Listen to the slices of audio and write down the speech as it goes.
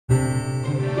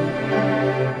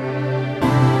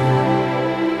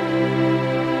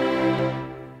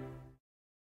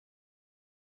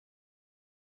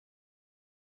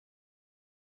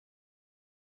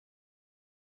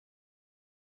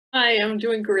Hi, I'm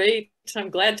doing great. I'm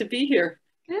glad to be here.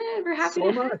 Good. We're happy So to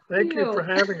am I. have Thank you for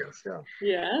you. having us. Yeah.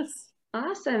 Yes.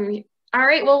 Awesome. All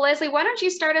right. Well, Leslie, why don't you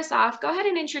start us off? Go ahead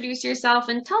and introduce yourself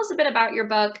and tell us a bit about your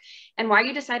book and why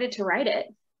you decided to write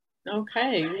it.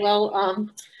 Okay.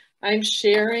 I'm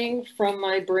sharing from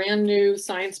my brand new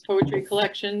science poetry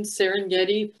collection,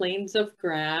 Serengeti, Plains of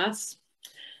Grass.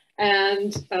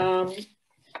 And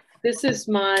this is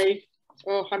I'm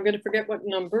going to forget what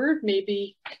number,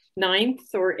 maybe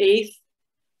ninth or eighth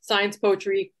science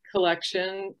poetry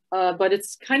collection. But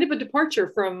it's kind of a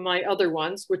departure from my other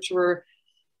ones, which were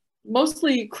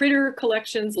mostly critter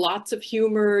collections, lots of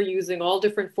humor, using all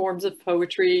different forms of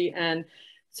poetry. And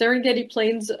Serengeti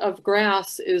Plains of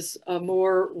Grass is a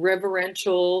more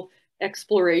reverential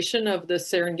exploration of the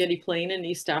Serengeti Plain in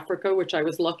East Africa, which I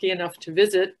was lucky enough to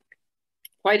visit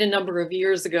quite a number of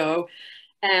years ago.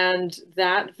 And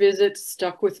that visit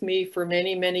stuck with me for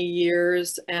many, many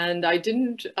years. And I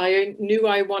knew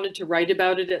I wanted to write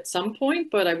about it at some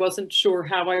point, but I wasn't sure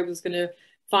how I was going to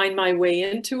find my way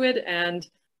into it. And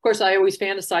of course, I always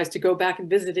fantasized to go back and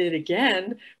visit it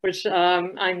again, which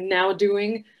I'm now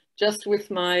doing just with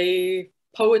my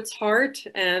poet's heart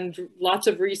and lots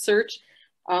of research.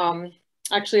 Um,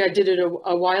 Actually, I did it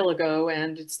a while ago,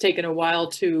 and it's taken a while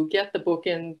to get the book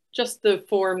in just the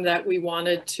form that we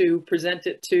wanted to present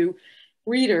it to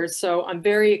readers. So I'm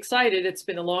very excited. It's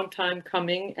been a long time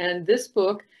coming, and this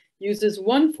book uses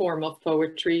one form of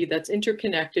poetry that's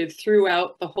interconnected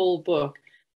throughout the whole book.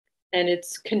 And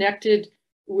it's connected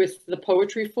with the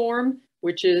poetry form,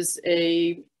 which is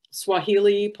a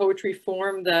Swahili poetry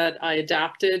form that I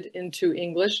adapted into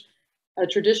English, a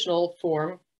traditional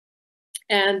form,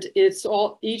 and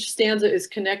each stanza is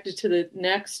connected to the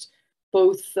next,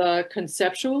 both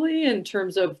conceptually in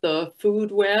terms of the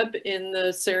food web in the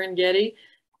Serengeti,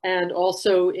 and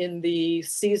also in the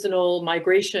seasonal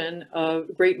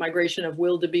great migration of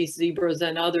wildebeest, zebras,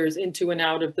 and others into and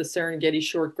out of the Serengeti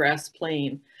shortgrass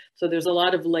plain. So there's a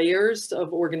lot of layers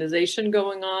of organization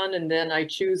going on, and then I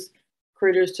choose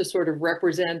critters to sort of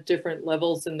represent different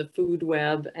levels in the food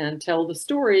web and tell the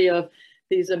story of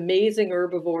these amazing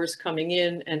herbivores coming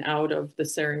in and out of the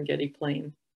Serengeti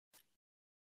plain.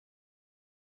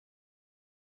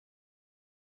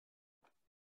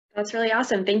 That's really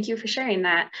awesome. Thank you for sharing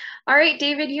that. All right,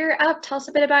 David, you're up. Tell us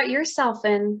a bit about yourself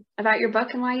and about your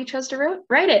book and why you chose to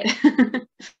write it.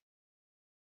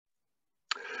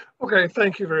 Okay.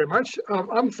 Thank you very much.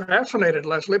 I'm fascinated,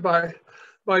 Leslie, by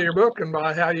your book and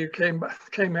by how you came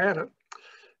at it.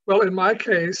 Well, in my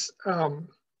case,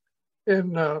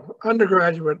 in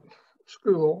undergraduate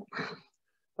school,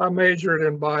 I majored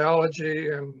in biology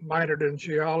and minored in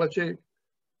geology,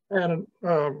 and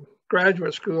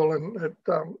graduate school at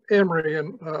Emory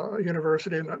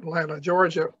University in Atlanta,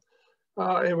 Georgia.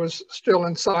 It was still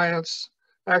in science.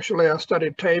 Actually, I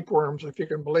studied tapeworms, if you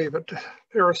can believe it,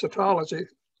 parasitology.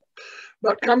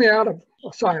 But coming out of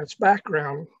a science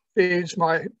background has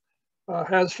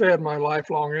fed my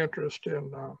lifelong interest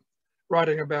in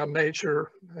writing about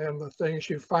nature and the things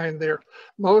you find there.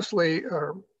 Mostly,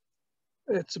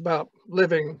 it's about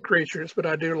living creatures, but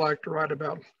I do like to write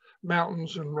about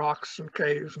mountains and rocks and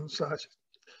caves and such.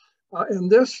 In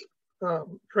this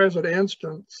present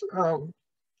instance,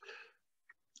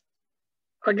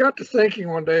 I got to thinking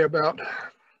one day about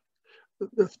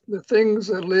the things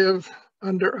that live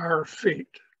under our feet.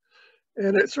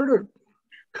 And it sort of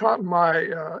caught my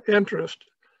interest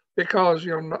because,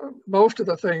 most of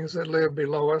the things that live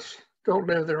below us don't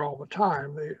live there all the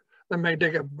time. They may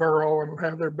dig a burrow and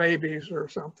have their babies or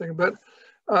something, but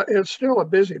it's still a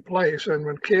busy place. And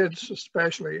when kids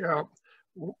especially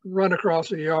run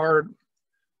across a yard,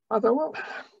 I thought, well,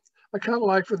 I kind of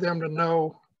like for them to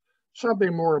know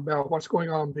something more about what's going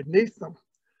on beneath them.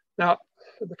 Now,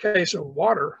 in the case of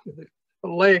water, a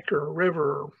lake or a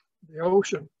river or the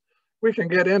ocean, we can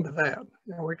get into that.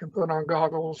 We can put on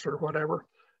goggles or whatever,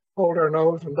 hold our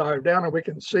nose and dive down, and we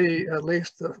can see at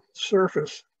least the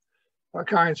surface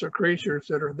kinds of creatures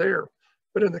that are there.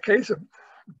 But in the case of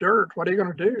dirt, what are you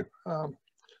going to do?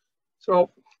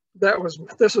 So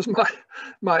this is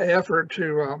my effort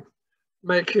to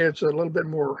make kids a little bit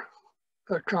more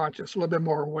conscious, a little bit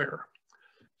more aware.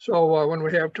 So when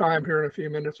we have time here in a few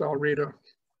minutes, I'll read a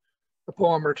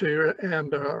poem or two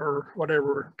and or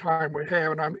whatever time we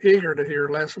have. And I'm eager to hear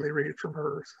Leslie read from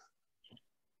hers.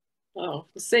 Oh,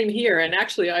 same here. And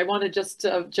actually, I want to just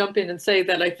jump in and say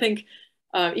that I think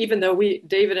even though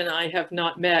David and I have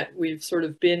not met, we've sort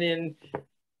of been in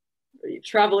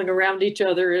traveling around each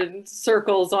other in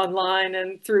circles online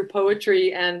and through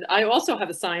poetry. And I also have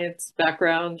a science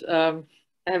background. I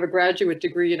have a graduate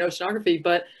degree in oceanography,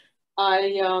 but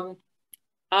I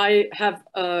I have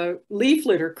Leaf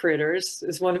Litter Critters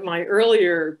is one of my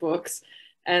earlier books,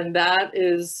 and that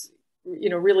is,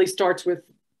 really starts with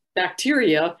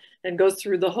bacteria and goes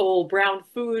through the whole brown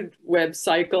food web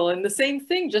cycle. And the same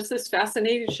thing, just this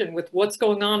fascination with what's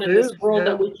going on in this world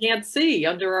that we can't see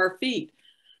under our feet.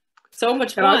 So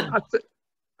much fun.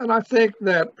 And I think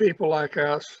that people like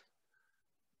us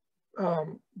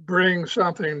bring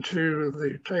something to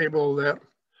the table that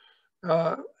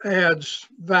adds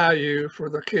value for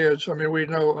the kids. I mean, we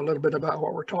know a little bit about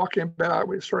what we're talking about.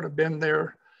 We've sort of been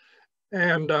there,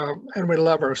 and we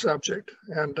love our subject.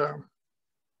 And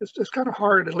it's just kind of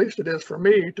hard, at least it is for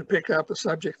me, to pick up a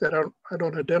subject that I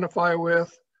don't identify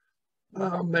with.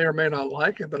 May or may not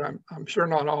like it, but I'm sure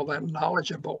not all that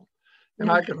knowledgeable. And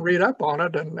I can read up on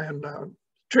it and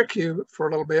trick you for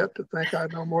a little bit to think I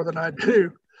know more than I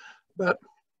do. But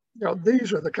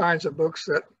these are the kinds of books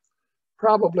that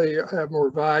probably have more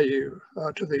value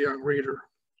to the young reader.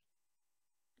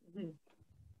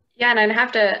 Yeah, and I'd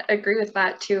have to agree with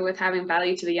that too, with having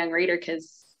value to the young reader,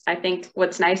 because I think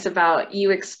what's nice about you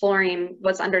exploring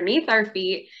what's underneath our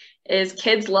feet is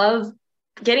kids love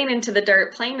getting into the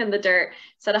dirt, playing in the dirt.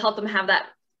 So to help them have that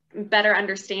better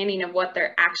understanding of what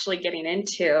they're actually getting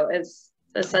into is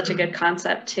such a good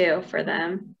concept too for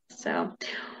them. So,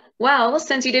 well,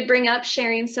 since you did bring up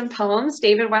sharing some poems,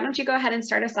 David, why don't you go ahead and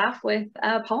start us off with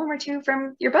a poem or two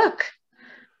from your book?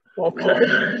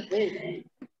 Okay.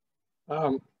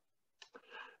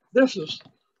 This is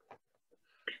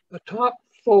a top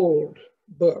fold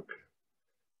book.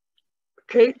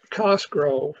 Kate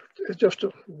Cosgrove is just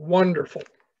a wonderful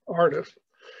artist.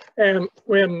 And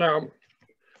when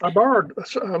I borrowed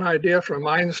an idea from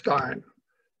Einstein,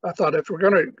 I thought if we're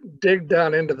going to dig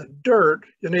down into the dirt,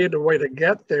 you need a way to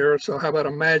get there. So how about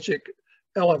a magic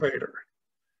elevator?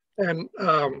 And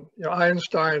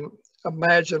Einstein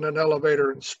imagined an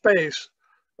elevator in space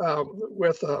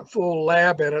with a full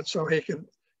lab in it, so he could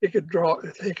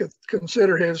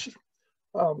consider his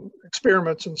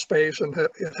experiments in space, and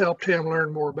it helped him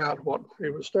learn more about what he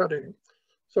was studying.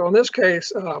 So in this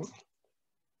case,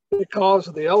 because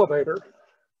of the elevator,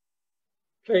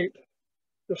 Kate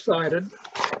decided,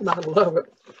 and I love it,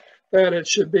 that it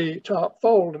should be top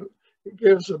fold. It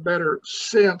gives a better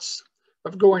sense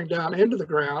of going down into the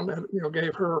ground, and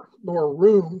gave her more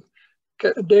room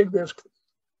to dig this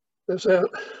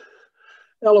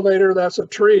elevator. That's a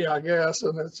tree, I guess,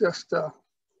 and it's just a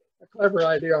clever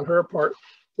idea on her part.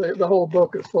 The whole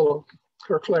book is full of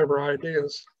her clever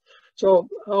ideas. So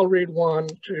I'll read one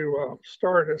to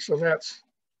start us, and that's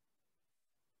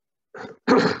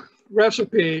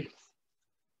recipe.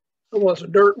 It was a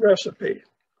dirt recipe.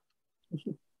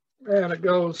 And it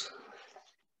goes,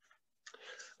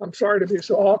 I'm sorry to be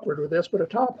so awkward with this, but a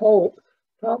top fold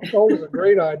is a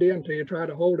great idea until you try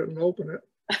to hold it and open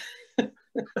it.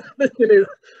 You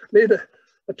need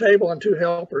a table and two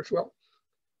helpers. Well,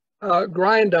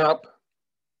 grind up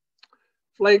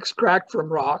flakes cracked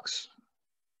from rocks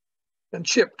and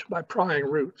chipped by prying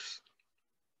roots.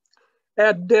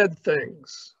 Add dead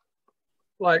things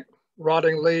like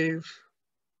rotting leaves,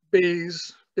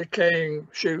 bees, decaying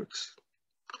shoots.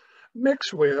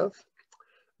 Mix with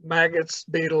maggots,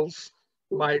 beetles,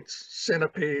 mites,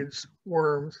 centipedes,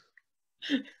 worms.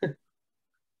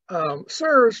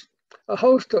 Serves a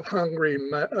host of hungry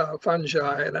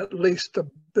fungi and at least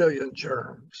 1 billion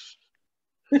germs.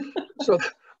 So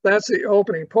that's the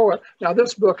opening poem. Now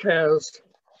this book has,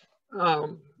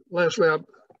 Leslie, I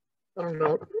don't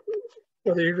know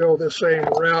whether you go the same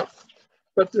route,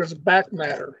 but there's back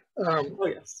matter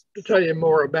to tell you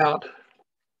more about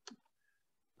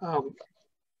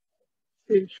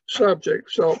each subject.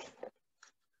 So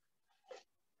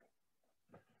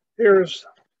here's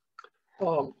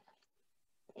about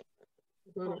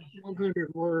a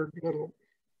 100-word little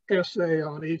essay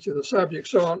on each of the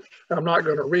subjects. So I'm not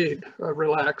going to read,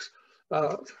 relax,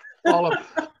 all of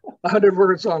 100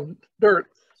 words on dirt,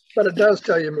 but it does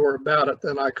tell you more about it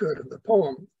than I could in the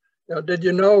poem. Did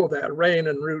you know that rain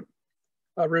and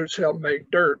roots help make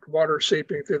dirt? Water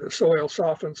seeping through the soil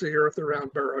softens the earth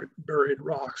around buried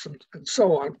rocks, and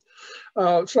so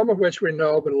on. Some of which we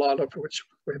know, but a lot of which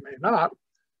we may not.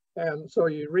 And so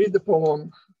you read the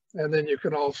poem, and then you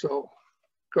can also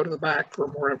go to the back for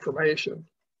more information.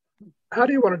 How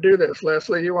do you want to do this,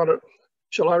 Leslie?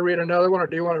 Shall I read another one, or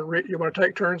do you want to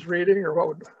take turns reading, or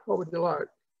what would you like?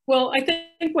 Well, I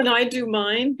think when I do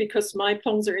mine, because my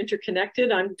poems are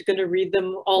interconnected, I'm going to read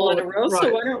them all in a row. Right.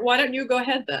 So why don't you go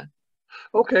ahead then?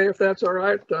 Okay, if that's all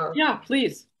right. Yeah,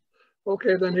 please.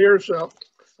 Okay, then here's,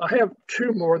 I have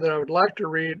 2 more that I would like to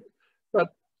read,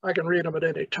 but I can read them at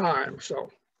any time. So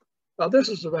this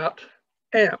is about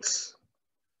ants.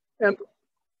 And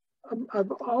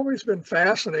I've always been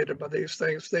fascinated by these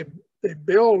things. They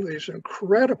build these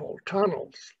incredible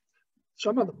tunnels,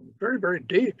 some of them very, very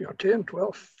deep, 10,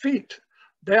 12 feet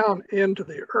down into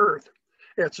the earth.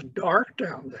 It's dark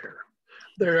down there.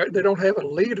 They don't have a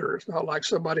leader. It's not like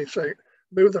somebody saying,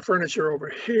 move the furniture over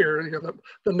here,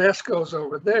 the nest goes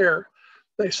over there.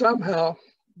 They somehow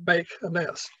make a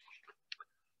nest.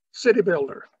 City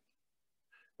builder.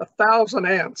 1,000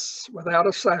 ants without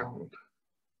a sound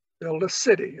build a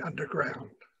city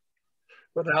underground.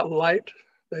 Without light,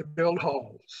 they build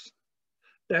halls.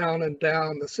 Down and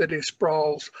down the city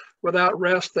sprawls. Without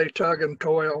rest, they tug and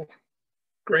toil.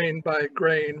 Grain by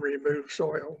grain, remove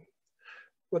soil.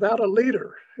 Without a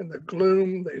leader, in the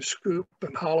gloom, they scoop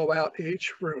and hollow out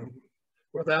each room.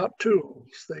 Without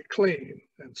tools, they clean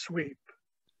and sweep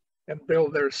and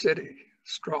build their city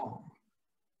strong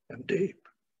and deep.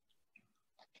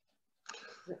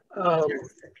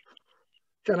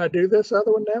 Can I do this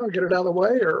other one now and get it out of the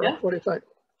way, or yeah. What do you think?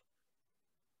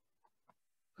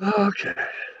 Okay.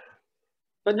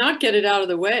 But not get it out of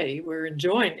the way. We're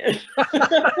enjoying it.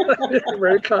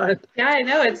 Very kind. Yeah, I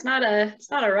know. It's not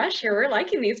a rush here. We're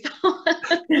liking these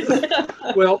poems.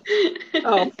 Well,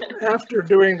 after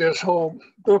doing this whole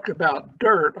book about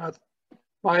dirt,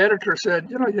 my editor said,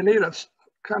 you need a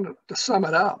kind of to sum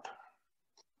it up.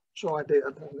 So I did,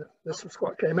 and this is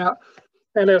what came out.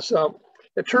 And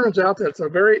it turns out that it's a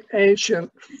very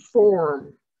ancient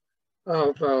form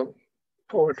of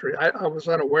poetry. I was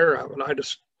unaware of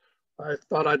it. I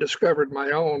thought I discovered my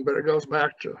own, but it goes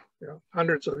back to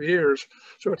hundreds of years.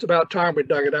 So it's about time we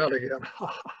dug it out again.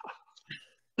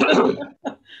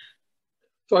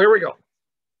 So here we go.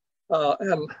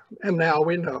 And now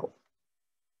we know.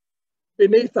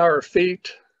 Beneath our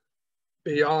feet,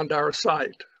 beyond our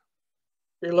sight,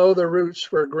 below the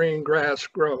roots where green grass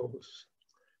grows,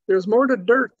 there's more to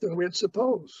dirt than we'd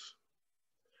suppose.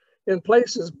 In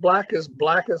places black as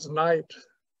night,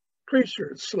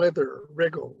 creatures slither,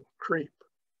 wriggle, creep,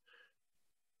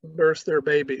 nurse their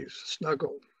babies,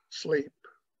 snuggle, sleep.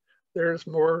 There's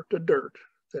more to dirt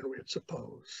than we'd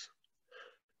suppose.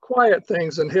 Quiet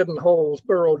things in hidden holes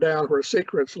burrow down where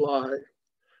secrets lie.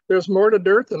 There's more to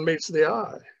dirt than meets the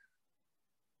eye.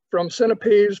 From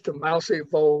centipedes to mousy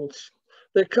voles,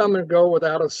 they come and go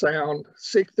without a sound,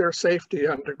 seek their safety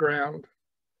underground.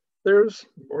 There's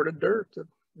more to dirt than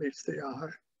meets the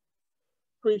eye.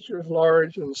 Creatures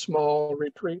large and small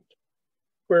retreat,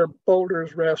 where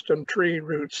boulders rest and tree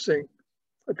roots sink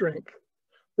a drink.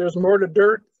 There's more to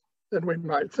dirt than we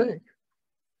might think.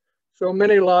 So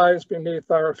many lies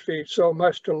beneath our feet, so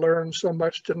much to learn, so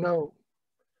much to know.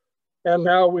 And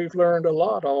now we've learned a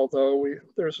lot, although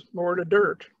there's more to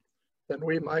dirt than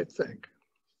we might think.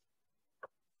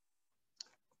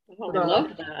 Oh, I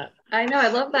love that. I know, I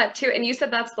love that too. And you said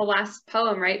that's the last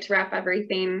poem, right? To wrap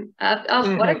everything up.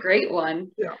 Oh, what a great one.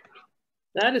 Yeah.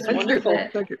 That is wonderful.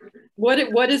 Thank you.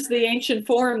 What is the ancient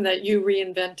form that you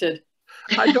reinvented?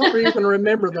 I don't even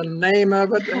remember the name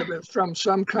of it. If it's from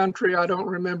some country, I don't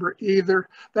remember either.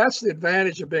 That's the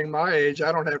advantage of being my age.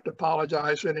 I don't have to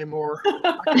apologize anymore.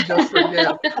 I can just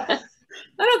forget. I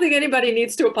don't think anybody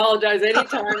needs to apologize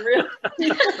anytime, really.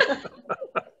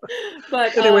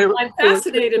 But anyway, I'm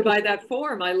fascinated by that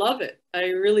form. I love it. I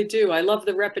really do. I love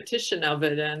the repetition of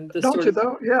it and the don't you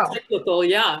though? Yeah. cyclical.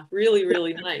 Yeah, really,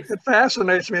 really nice. It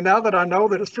fascinates me now that I know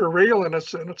that it's for real and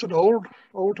it's an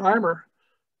old timer.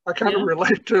 I kind of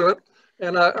relate to it,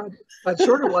 and I'd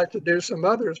sort of like to do some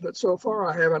others, but so far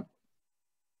I haven't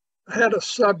had a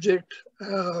subject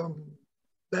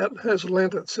that has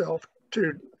lent itself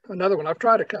to another one. I've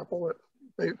tried a couple,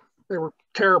 but they were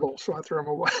terrible, so I threw them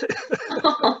away.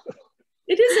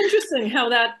 It is interesting how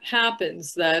that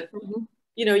happens, that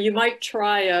you might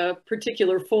try a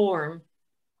particular form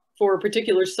for a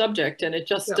particular subject and it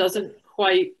just doesn't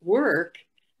quite work.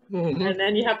 And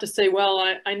then you have to say, well,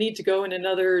 I need to go in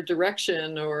another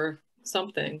direction or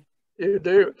something. You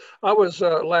do. I was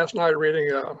last night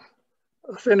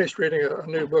finished reading a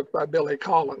new book by Billy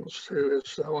Collins, who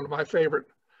is one of my favorite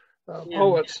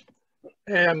poets.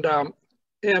 And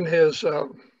in his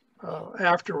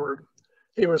afterward,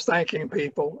 he was thanking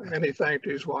people and he thanked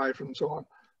his wife and so on.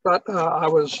 But I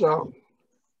was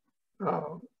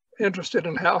interested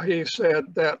in how he said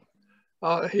that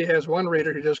he has one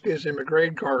reader who just gives him a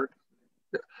grade card.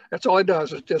 That's all he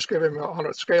does is just give him on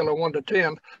a scale of 1 to 10.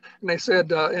 And they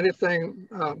said anything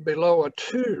below a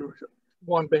 2,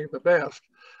 1 being the best,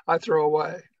 I throw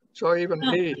away. So even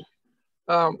he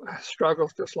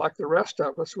struggles just like the rest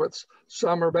of us with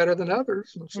some are better than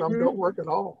others and some don't work at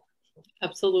all.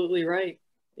 Absolutely right.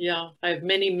 Yeah, I have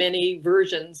many, many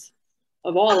versions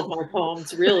of all of my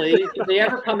poems, really. Did they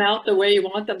ever come out the way you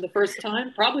want them the first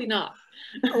time? Probably not.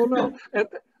 Oh no, and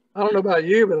I don't know about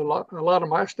you, but a lot of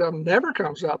my stuff never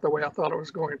comes out the way I thought it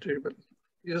was going to. But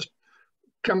you just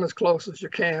come as close as you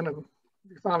can, and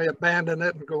you finally abandon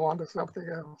it and go on to something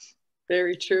else.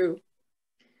 Very true.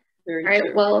 Very All right.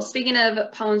 true. Well, speaking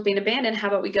of poems being abandoned, how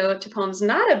about we go to poems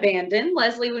not abandoned?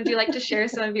 Leslie, would you like to share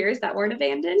some of yours that weren't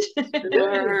abandoned?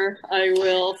 Sure, I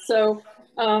will. So,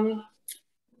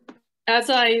 as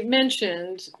I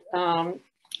mentioned,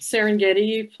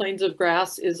 Serengeti, Plains of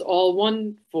Grass, is all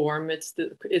one form.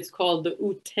 It's called the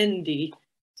Utendi.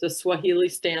 It's a Swahili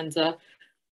stanza.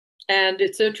 And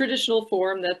it's a traditional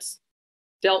form that's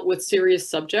dealt with serious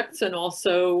subjects and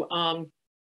also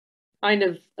kind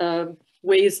of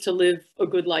ways to live a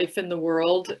good life in the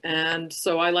world. And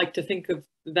so I like to think of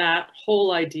that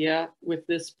whole idea with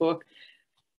this book.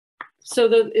 So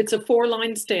it's a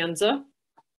 4-line stanza.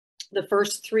 The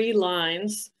first 3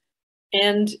 lines,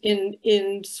 and in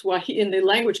the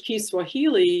language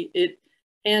Kiswahili, it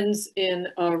ends in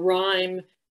a rhyme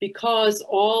because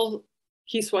all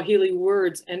Kiswahili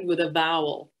words end with a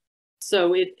vowel.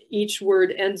 So each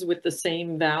word ends with the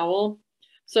same vowel.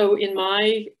 So in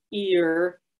my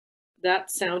ear,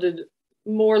 that sounded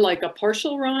more like a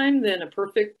partial rhyme than a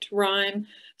perfect rhyme.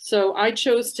 So I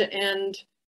chose to end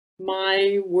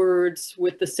my words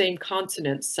with the same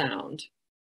consonant sound.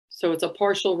 So it's a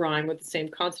partial rhyme with the same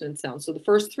consonant sound. So the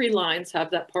first 3 lines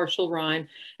have that partial rhyme,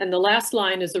 and the last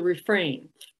line is a refrain.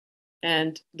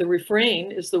 And the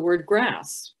refrain is the word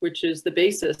grass, which is the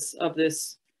basis of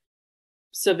this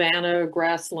savanna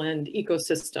grassland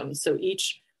ecosystem. So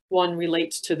each one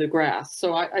relates to the grass.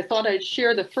 So I thought I'd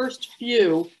share the first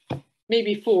few,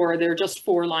 maybe 4. They're just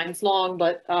 4 lines long,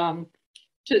 but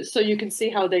so you can see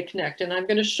how they connect. And I'm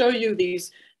going to show you these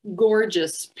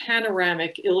gorgeous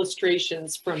panoramic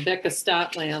illustrations from Becca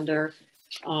Statlander.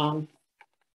 I'll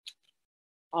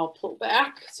pull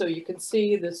back so you can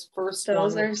see this first one.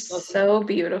 Those are so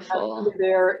beautiful.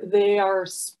 They are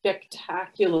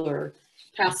spectacular.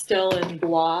 Pastel and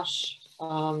gouache.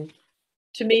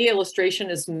 To me, illustration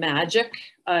is magic.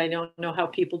 I don't know how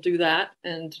people do that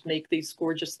and make these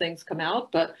gorgeous things come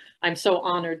out, but I'm so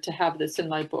honored to have this in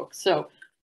my book. So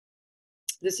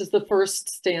this is the first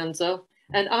stanza.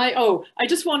 And I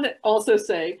just want to also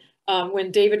say,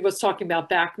 when David was talking about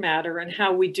back matter and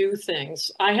how we do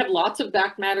things, I have lots of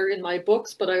back matter in my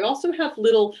books, but I also have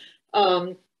little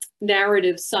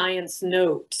narrative science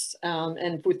notes.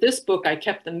 And with this book, I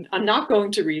kept them. I'm not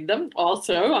going to read them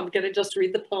also. I'm going to just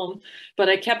read the poem, but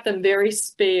I kept them very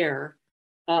spare.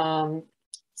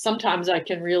 Sometimes I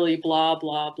can really blah,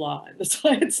 blah, blah in the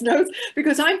science notes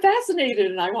because I'm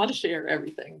fascinated and I want to share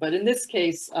everything. But in this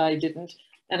case, I didn't.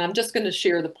 And I'm just going to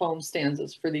share the poem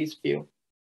stanzas for these few.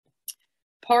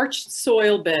 Parched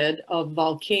soil bed of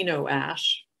volcano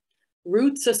ash,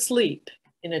 roots asleep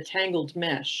in a tangled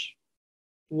mesh.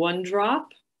 1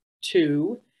 drop,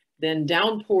 2, then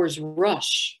downpours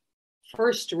rush.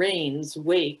 First rains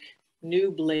wake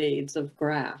new blades of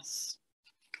grass.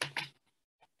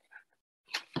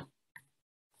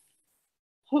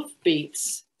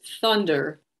 Hoofbeats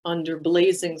thunder under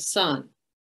blazing sun.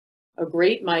 A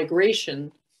great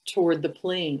migration toward the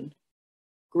plain.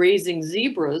 Grazing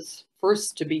zebras,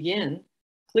 first to begin,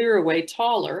 clear away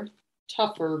taller,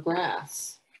 tougher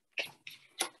grass.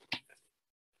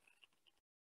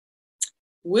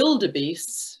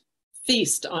 Wildebeests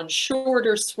feast on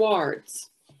shorter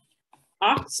swards.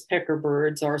 Oxpecker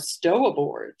birds are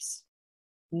stow-aboards.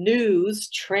 Gnus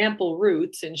trample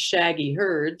roots in shaggy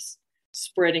herds,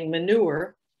 spreading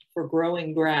manure for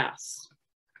growing grass.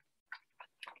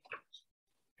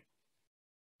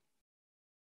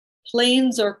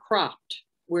 Plains are cropped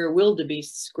where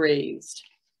wildebeests grazed,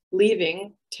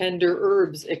 leaving tender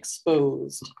herbs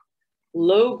exposed.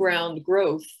 Low ground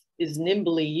growth is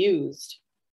nimbly used.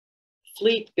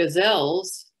 Fleet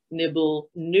gazelles nibble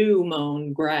new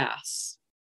mown grass.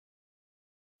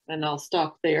 And I'll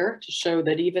stop there to show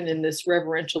that even in this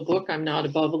reverential book, I'm not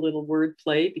above a little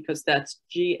wordplay because that's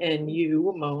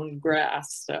GNU, mown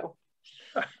grass. So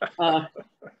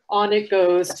on it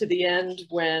goes to the end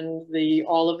when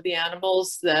all of the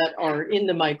animals that are in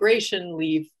the migration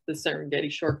leave the Serengeti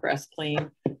shortgrass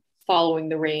plain, following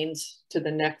the rains to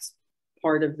the next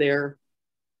part of their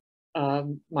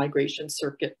migration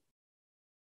circuit.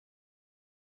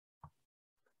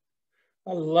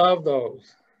 I love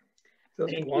those.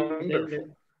 That's Thank wonderful.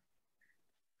 you.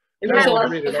 Yeah, I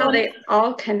love how they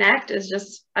all connect.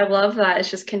 I love that it's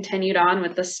just continued on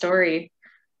with the story.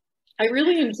 I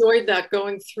really enjoyed that,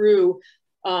 going through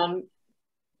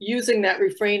using that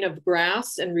refrain of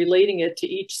grass and relating it to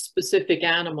each specific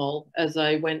animal as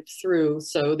I went through.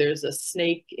 So there's a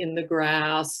snake in the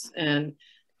grass and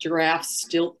giraffes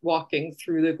still walking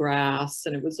through the grass.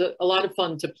 And it was a lot of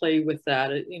fun to play with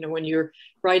that. You know, when you're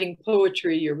writing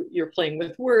poetry, you're playing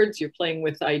with words, you're playing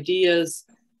with ideas.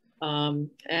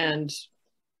 And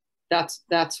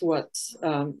that's what's,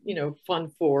 you know, fun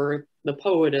for the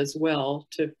poet as well,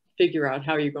 to figure out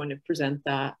how you're going to present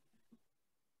that.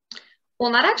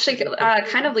 Well, that actually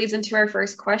kind of leads into our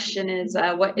first question is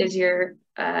what is your,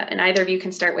 and either of you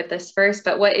can start with this first,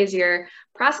 but what is your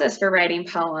process for writing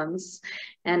poems?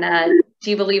 And do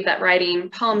you believe that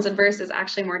writing poems and verse is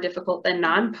actually more difficult than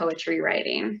non-poetry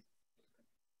writing?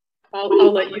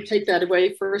 I'll let you take that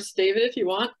away first, David, if you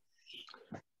want.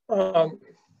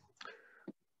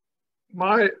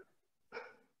 My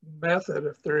method,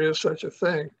 if there is such a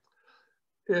thing,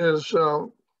 is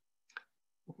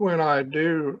when I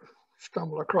do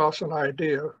stumble across an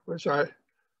idea, which I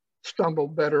stumble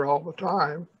better all the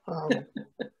time.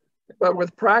 But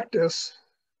with practice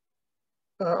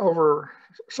over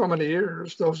so many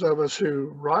years, those of us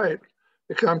who write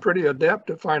become pretty adept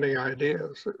at finding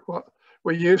ideas. Well,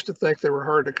 we used to think they were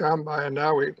hard to come by, and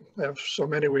now we have so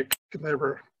many we can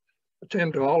never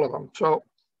attend to all of them. So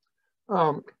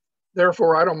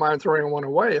therefore, I don't mind throwing one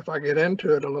away if I get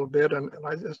into it a little bit and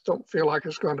I just don't feel like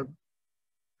it's going to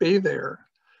be there.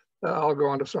 I'll go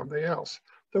on to something else.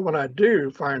 But when I do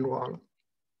find one,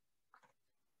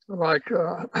 like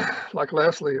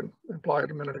Leslie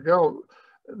implied a minute ago,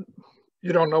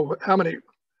 you don't know how many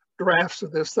drafts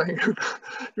of this thing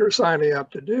you're signing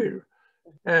up to do.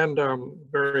 And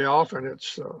very often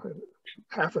it's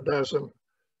half a dozen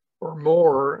or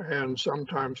more, and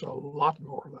sometimes a lot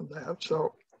more than that.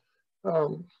 So,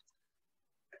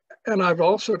 and I've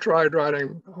also tried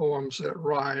writing poems that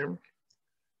rhyme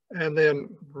and then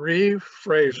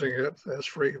rephrasing it as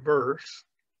free verse.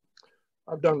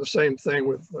 I've done the same thing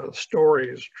with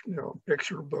stories, you know,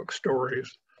 picture book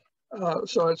stories.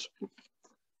 So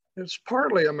it's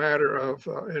partly a matter of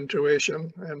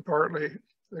intuition and partly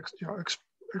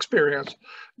experience.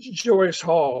 Joyce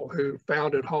Hall, who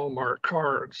founded Hallmark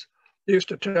Cards, used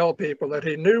to tell people that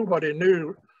he knew what he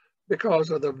knew because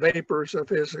of the vapors of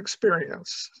his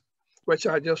experience, which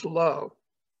I just love.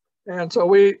 And so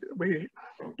we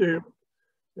do, you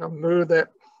know, move that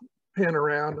pen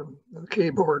around and the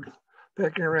keyboard,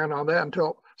 picking around on that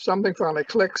until something finally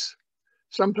clicks.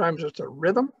 Sometimes it's a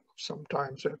rhythm,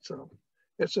 sometimes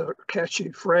it's a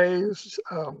catchy phrase.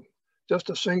 Just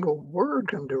a single word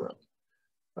can do it.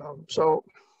 So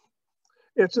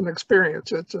it's an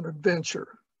experience, it's an adventure,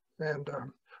 and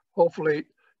hopefully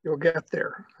you'll get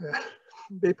there.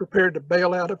 Be prepared to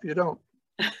bail out if you don't.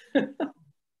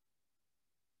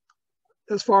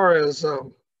 As far as,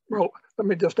 well, let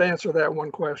me just answer that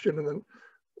one question and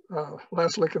then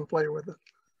Leslie can play with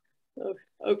it.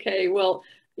 Okay, well,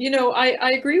 you know,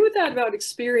 I agree with that about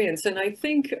experience. And I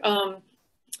think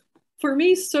for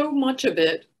me, so much of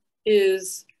it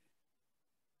is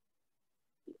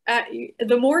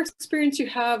the more experience you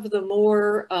have, the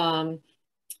more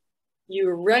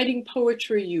you're writing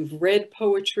poetry, you've read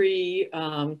poetry,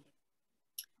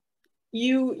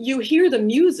 you hear the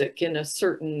music in a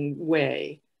certain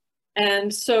way.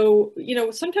 And so, you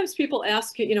know, sometimes people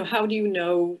ask, you know, how do you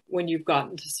know when you've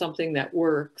gotten to something that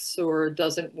works or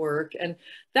doesn't work? And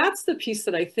that's the piece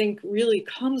that I think really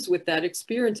comes with that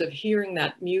experience of hearing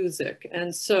that music.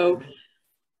 And so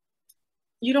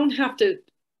you don't have to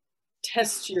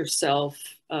test yourself,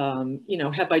 you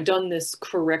know, have I done this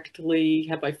correctly?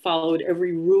 Have I followed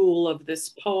every rule of this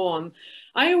poem?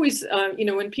 I always, you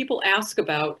know, when people ask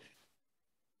about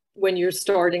when you're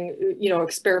starting, you know,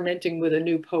 experimenting with a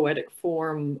new poetic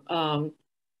form,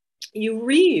 you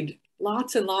read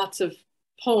lots and lots of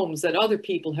poems that other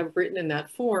people have written in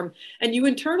that form, and you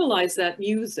internalize that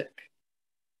music.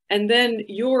 And then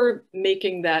you're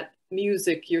making that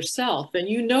music yourself, and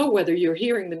you know whether you're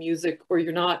hearing the music or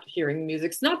you're not hearing the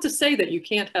music. It's not to say that you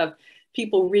can't have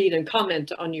people read and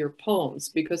comment on your poems,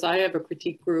 because I have a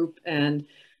critique group, and,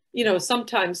 you know,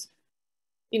 sometimes,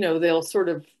 you know, they'll sort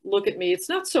of look at me. It's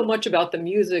not so much about the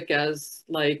music as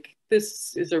like,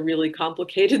 this is a really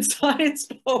complicated science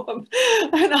poem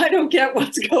and I don't get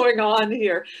what's going on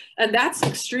here. And that's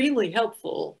extremely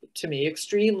helpful to me,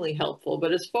 extremely helpful.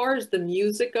 But as far as the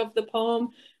music of the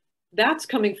poem, that's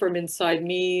coming from inside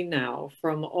me now,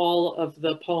 from all of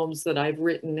the poems that I've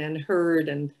written and heard,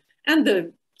 and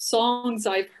the songs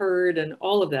I've heard, and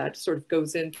all of that sort of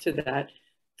goes into that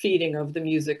feeding of the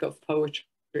music of poetry.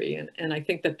 And I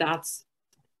think that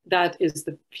that is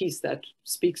the piece that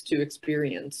speaks to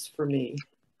experience for me.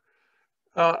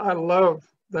 I love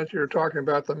that you're talking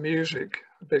about the music,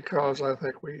 because I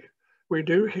think we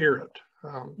do hear it.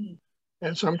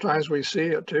 And sometimes we see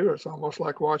it too. It's almost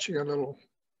like watching a little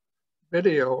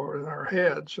video in our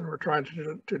heads, and we're trying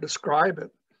to describe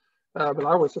it. But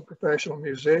I was a professional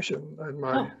musician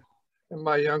in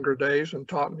my younger days and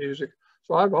taught music.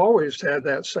 So I've always had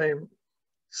that same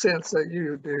sense that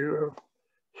you do of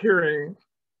hearing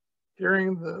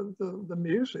the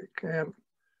music. And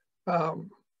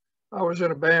I was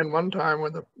in a band one time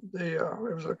when it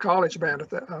was a college band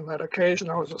on that occasion.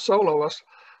 I was a soloist,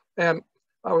 and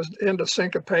I was into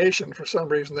syncopation for some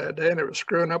reason that day, and it was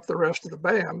screwing up the rest of the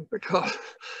band because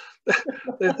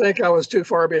they think I was too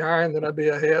far behind and I'd be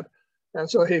ahead. And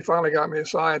so he finally got me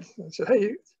aside and said,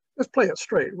 "Hey, just play it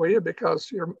straight, will you?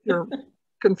 Because you're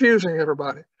confusing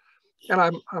everybody." And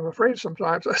I'm afraid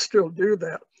sometimes I still do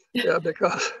that,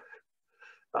 because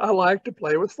I like to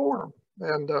play with form,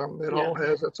 and it all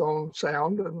has its own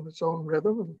sound and its own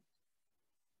rhythm, and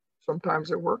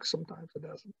sometimes it works, sometimes it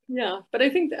doesn't. Yeah, but I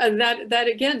think that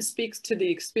again speaks to the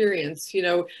experience. You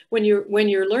know, when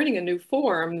you're learning a new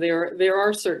form, there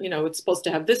are certain, you know, it's supposed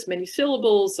to have this many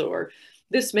syllables or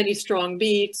this many strong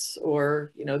beats,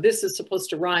 or, you know, this is supposed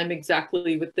to rhyme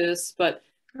exactly with this. But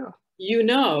you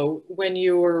know, when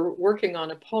you're working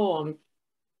on a poem,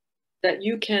 that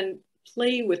you can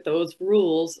play with those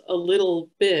rules a little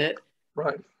bit,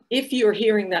 right? If you're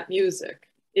hearing that music.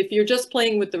 If you're just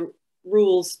playing with the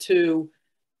rules to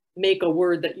make a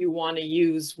word that you want to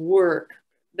use work,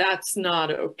 that's not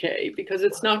okay, because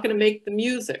it's not going to make the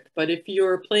music. But if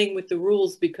you're playing with the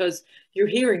rules because you're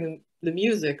hearing the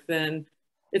music, then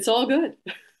it's all good.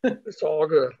 It's all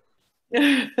good.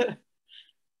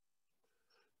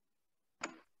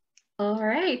 All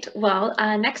right. Well,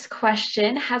 next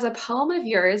question. Has a poem of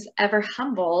yours ever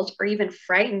humbled or even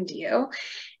frightened you?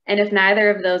 And if neither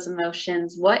of those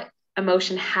emotions, what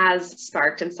emotion has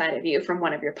sparked inside of you from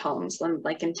one of your poems,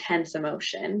 like intense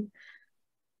emotion?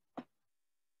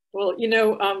 Well, you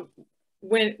know,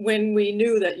 when we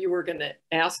knew that you were going to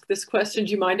ask this question,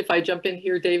 do you mind if I jump in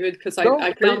here, David? Because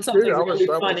I found something really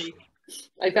funny.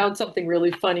 I found something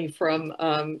really funny from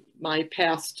my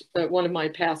past, one of my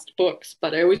past books,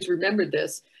 but I always remembered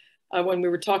this when we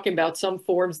were talking about some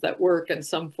forms that work and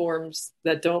some forms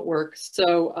that don't work.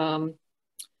 So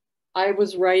I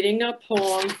was writing a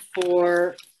poem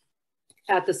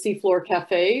at the Seafloor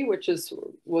Cafe, which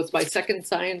was my second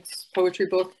science poetry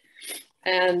book.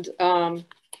 And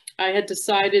I had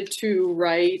decided to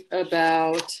write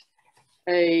about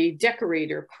a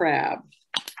decorator crab.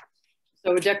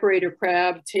 So a decorator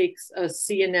crab takes a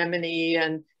sea anemone,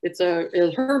 and it's a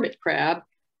hermit crab,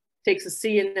 takes a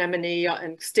sea anemone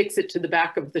and sticks it to the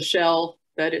back of the shell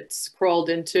that it's crawled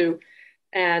into.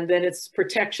 And then it's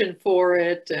protection for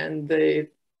it. And the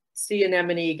sea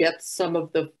anemone gets some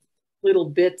of the little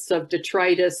bits of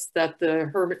detritus that the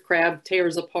hermit crab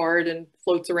tears apart and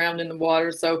floats around in the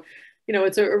water. So, you know,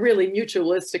 it's a really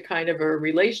mutualistic kind of a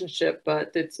relationship,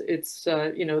 but it's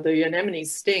you know, the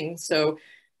anemones sting. So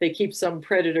they keep some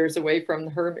predators away from the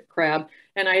hermit crab.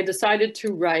 And I decided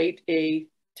to write a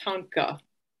tanka.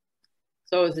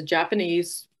 So it's a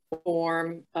Japanese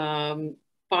form,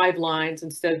 5 lines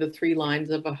instead of the 3 lines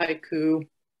of a haiku.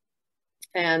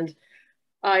 And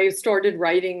I started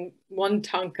writing one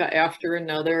tanka after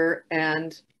another,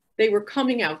 and they were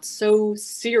coming out so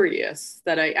serious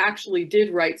that I actually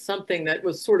did write something that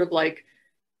was sort of like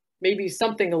maybe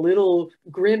something a little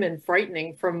grim and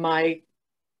frightening from my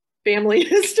family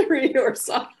history or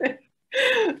something.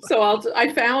 So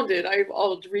I found it.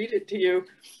 I'll read it to you.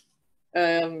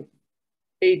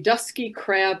 A dusky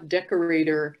crab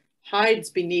decorator hides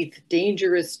beneath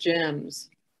dangerous gems,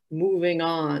 moving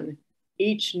on.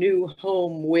 Each new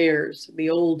home wears the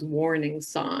old warning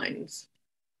signs.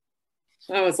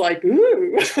 I was like,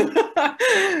 ooh,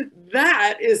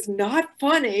 that is not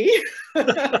funny.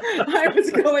 I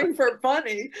was going for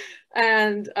funny.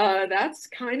 And that's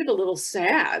kind of a little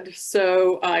sad.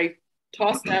 So I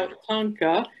tossed out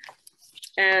tanka,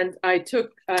 and I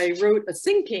wrote a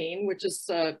singkane, which is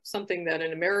something that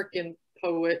an American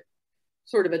poet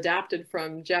sort of adapted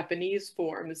from Japanese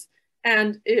forms.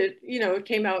 And it, you know, it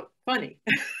came out funny.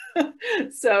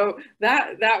 So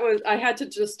that was, I had to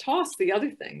just toss the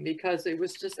other thing, because there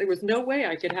was no way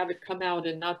I could have it come out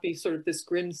and not be sort of this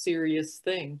grim, serious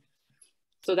thing.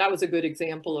 So that was a good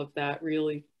example of that,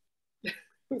 really. It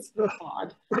was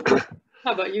odd.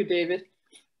 How about you, David?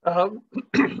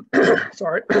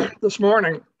 Sorry, this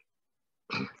morning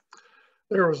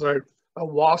there was a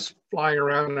wasp flying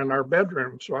around in our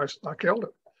bedroom, so I killed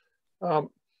it.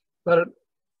 But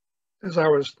as I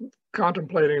was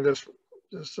contemplating this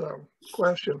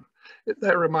question,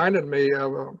 that reminded me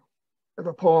of of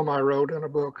a poem I wrote in a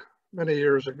book many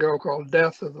years ago called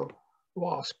Death of the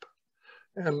Wasp.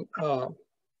 And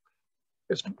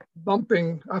it's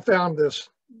bumping. I found this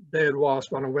dead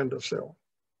wasp on a windowsill.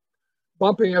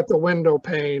 Bumping at the window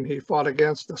pane, he fought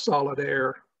against the solid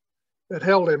air that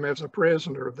held him as a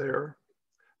prisoner there.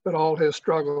 But all his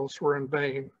struggles were in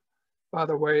vain. By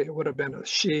the way, it would have been a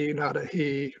she, not a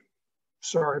he.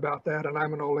 Sorry about that, and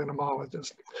I'm an old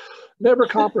entomologist. Never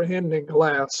comprehending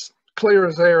glass, clear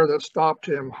as air that stopped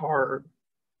him hard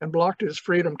and blocked his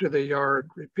freedom to the yard.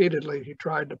 Repeatedly, he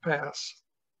tried to pass.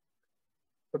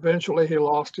 Eventually, he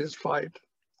lost his fight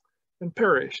and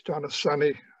perished on a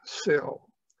sunny sill,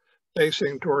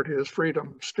 facing toward his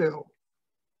freedom still,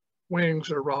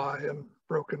 wings awry in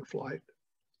broken flight.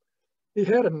 He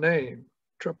had a name,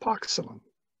 Trapoxylon,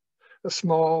 a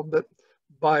small but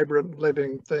vibrant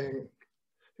living thing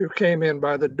who came in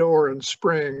by the door in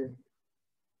spring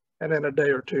and in a day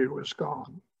or two was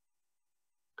gone.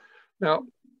 Now,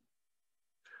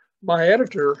 my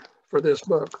editor for this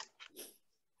book,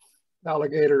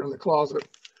 Alligator in the Closet,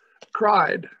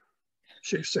 cried,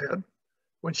 she said,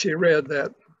 when she read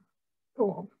that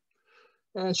poem.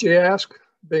 And she asked,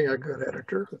 being a good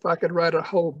editor, if I could write a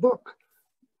whole book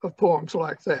of poems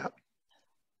like that.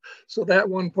 So that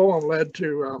one poem led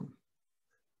to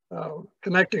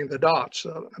Connecting the Dots,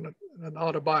 an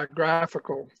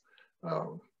autobiographical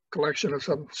collection of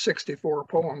some 64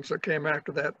 poems that came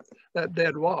after that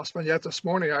dead wasp. And yet this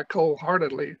morning I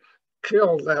cold-heartedly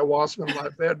killed that wasp in my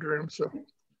bedroom. So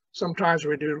sometimes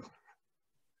we do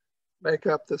make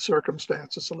up the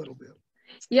circumstances a little bit.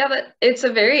 Yeah, but it's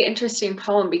a very interesting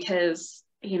poem because,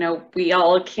 you know, we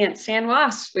all can't stand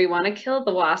wasps. We want to kill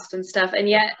the wasp and stuff. And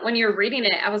yet when you're reading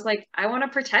it, I was like, I want to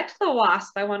protect the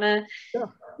wasp. I want to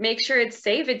make sure it's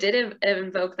safe. It did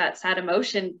invoke that sad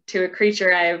emotion to a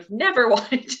creature I've never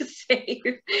wanted to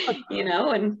save, you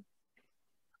know, and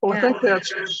well, I think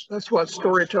that's what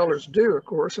storytellers do, of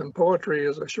course, and poetry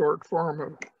is a short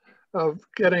form of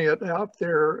getting it out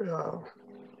there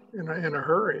in a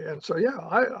hurry. And so, yeah,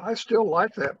 I still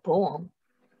like that poem.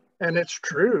 And it's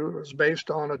true, it was based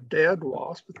on a dead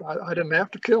wasp. I didn't have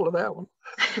to kill that one.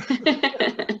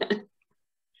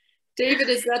 David,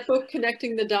 is that book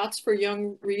connecting the dots for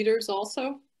young readers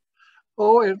also?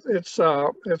 Oh, it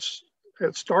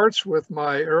starts with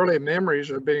my early memories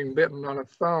of being bitten on a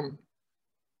thumb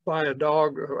by a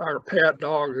dog, our pet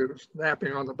dog, who was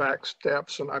napping on the back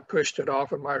steps, and I pushed it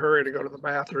off in my hurry to go to the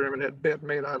bathroom, and it bit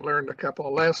me, and I learned a couple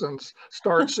of lessons: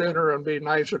 start center and be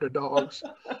nicer to dogs.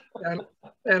 And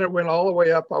it went all the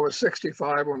way up. I was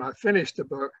 65 when I finished the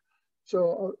book.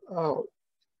 So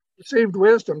received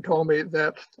wisdom told me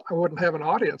that I wouldn't have an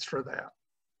audience for that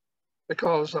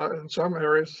because in some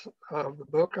areas of the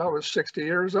book, I was 60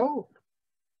 years old.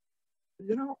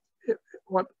 You know,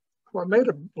 what made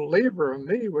a believer of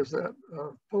me was that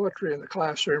poetry in the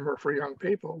classroom or for young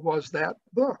people was that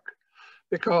book.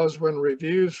 Because when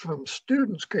reviews from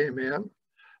students came in,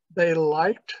 they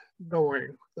liked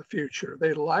knowing the future.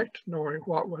 They liked knowing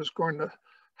what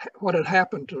had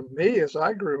happened to me as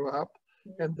I grew up,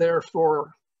 and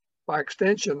therefore, by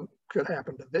extension, could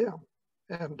happen to them.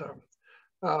 And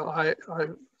I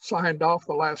signed off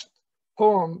the last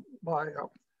poem by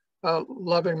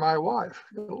loving my wife,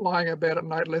 lying in bed at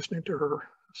night, listening to her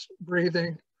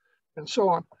breathing and so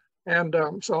on. And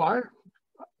so I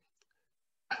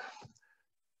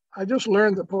just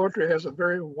learned that poetry has a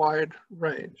very wide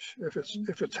range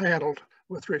if it's handled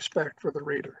with respect for the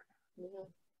reader. Yeah,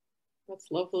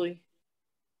 that's lovely.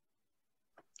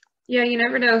 Yeah, you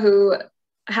never know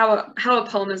how a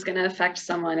poem is going to affect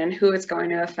someone and who it's going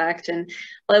to affect. And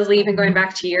Leslie, even going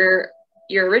back to your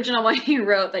original one you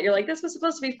wrote, that you're like, this was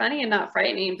supposed to be funny and not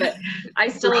frightening, but I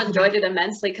still enjoyed it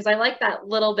immensely because I like that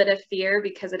little bit of fear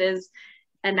because it is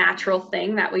a natural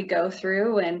thing that we go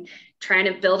through and trying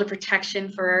to build a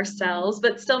protection for ourselves,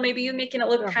 but still maybe you making it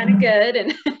look kind of good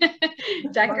and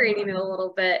decorating it a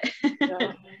little bit.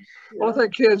 Yeah. Well, I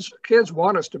think kids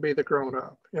want us to be the grown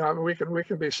up. You know, I mean, we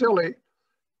can be silly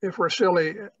if we're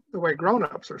silly the way grown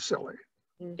ups are silly.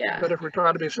 Yeah. But if we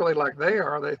try to be silly like they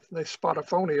are, they spot a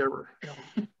phony a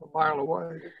mile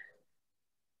away.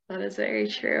 That is very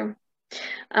true.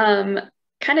 Kind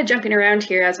of jumping around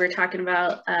here as we're talking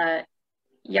about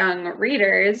young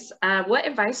readers, what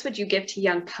advice would you give to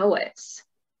young poets?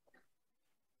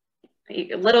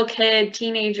 Little kid,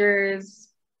 teenagers,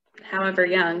 however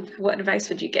young, what advice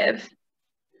would you give?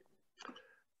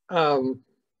 Shall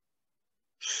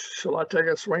I take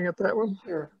a swing at that one?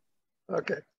 Sure.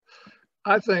 Okay.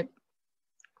 I think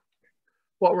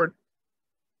what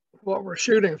we're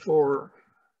shooting for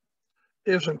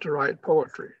isn't to write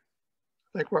poetry.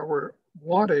 I think what we're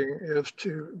wanting is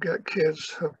to get kids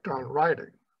hooked on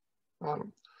writing,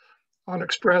 on, on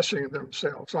expressing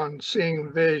themselves, on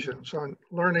seeing visions, on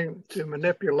learning to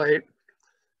manipulate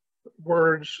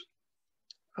words,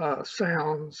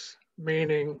 sounds,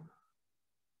 meaning.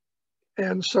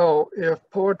 And so if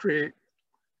poetry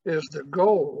is the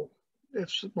goal,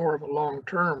 it's more of a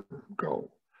long-term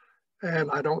goal.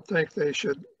 And I don't think they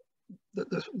should,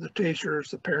 the teachers,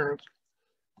 the parents,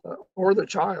 or the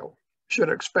child should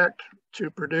expect to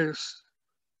produce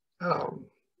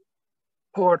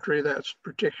poetry that's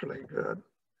particularly good.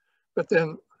 But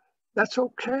then that's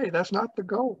okay. That's not the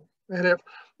goal. And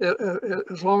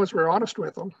as long as we're honest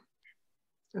with them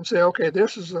and say, okay,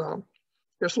 this is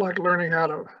it's like learning how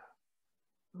to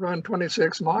run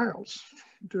 26 miles,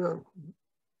 do a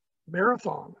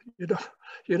marathon.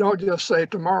 You don't just say,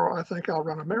 tomorrow I think I'll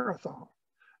run a marathon.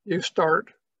 You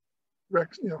start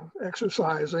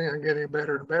exercising and getting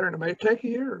better and better, and it may take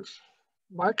years.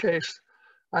 In my case,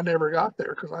 I never got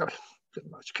there because I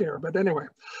didn't much care. But anyway,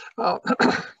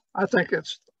 I think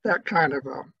it's that kind of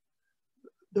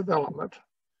development.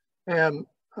 And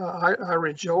I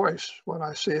rejoice when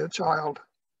I see a child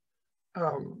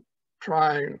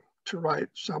trying to write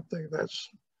something that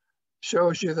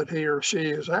shows you that he or she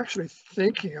is actually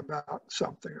thinking about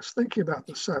something, is thinking about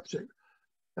the subject.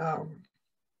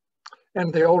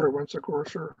 And the older ones, of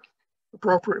course, are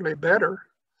appropriately better,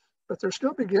 but they're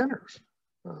still beginners.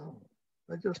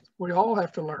 We all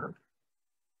have to learn.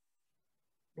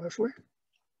 Leslie?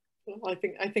 Well,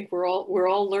 I think we're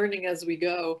all learning as we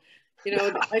go. You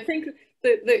know, I think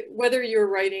that whether you're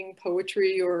writing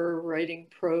poetry or writing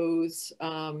prose,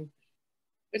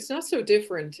 it's not so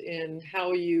different in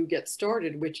how you get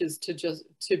started, which is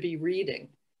to be reading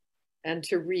and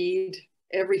to read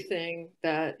everything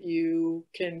that you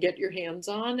can get your hands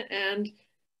on and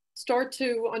start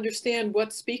to understand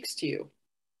what speaks to you.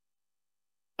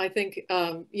 I think,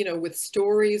 with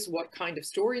stories, what kind of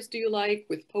stories do you like?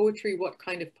 With poetry, what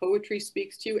kind of poetry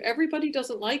speaks to you? Everybody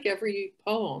doesn't like every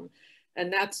poem,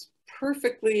 and that's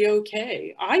perfectly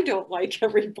okay. I don't like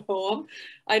every poem.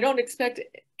 I don't expect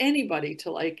anybody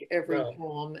to like every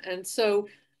poem. And so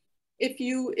if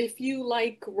you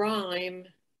like rhyme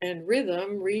and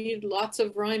rhythm, read lots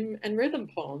of rhyme and rhythm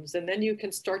poems, and then you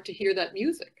can start to hear that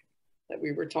music that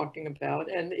we were talking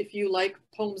about. And if you like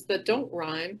poems that don't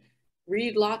rhyme,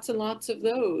 read lots and lots of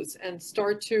those and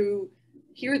start to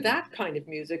hear that kind of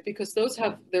music, because those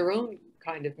have their own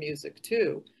kind of music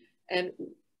too. And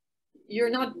you're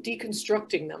not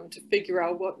deconstructing them to figure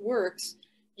out what works.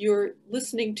 You're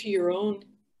listening to your own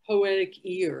poetic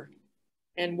ear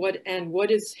and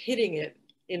what is hitting it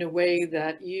in a way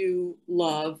that you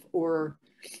love or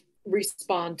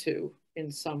respond to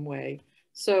in some way.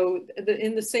 So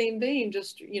in the same vein,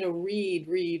 just,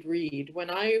 read. When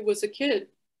I was a kid,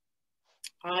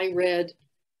 I read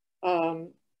A.A.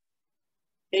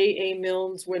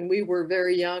 Milne's When We Were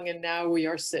Very Young and Now We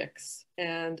Are Six.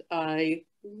 And I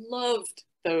loved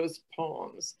those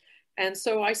poems. And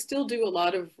so I still do a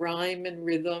lot of rhyme and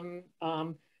rhythm,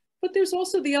 but there's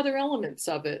also the other elements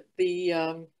of it,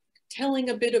 the telling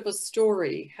a bit of a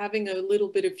story, having a little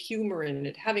bit of humor in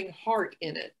it, having heart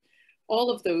in it. All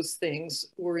of those things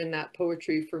were in that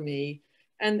poetry for me.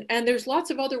 And there's lots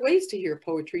of other ways to hear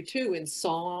poetry too, in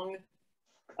song,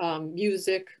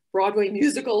 music, Broadway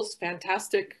musicals,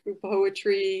 fantastic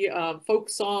poetry, folk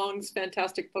songs,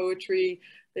 fantastic poetry,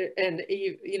 and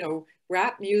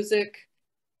rap music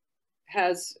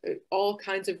has all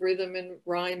kinds of rhythm and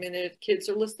rhyme in it. Kids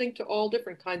are listening to all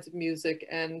different kinds of music,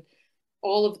 and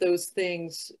all of those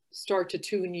things start to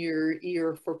tune your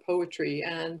ear for poetry.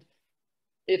 And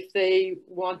if they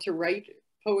want to write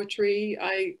poetry,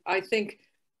 I think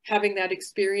having that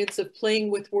experience of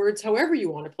playing with words, however you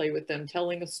want to play with them,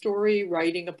 telling a story,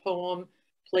 writing a poem,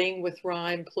 playing with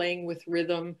rhyme, playing with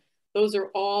rhythm, we're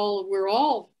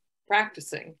all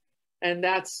practicing. And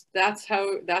that's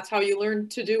how you learn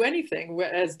to do anything.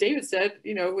 As David said,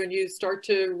 when you start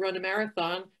to run a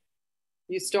marathon,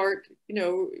 you start,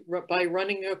 by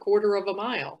running a quarter of a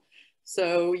mile.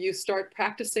 So you start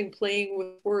practicing playing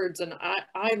with words. And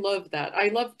I love that. I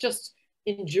love just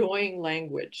enjoying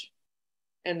language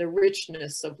and the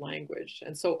richness of language.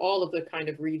 And so all of the kind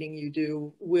of reading you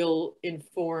do will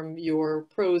inform your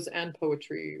prose and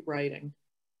poetry writing.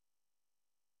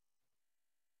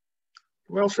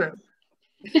 Well said.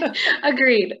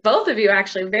 Agreed. Both of you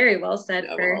actually very well said.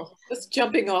 Just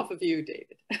jumping off of you,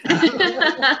 David.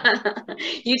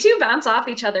 You two bounce off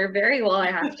each other very well, I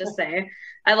have to say.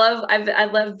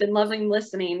 I've been loving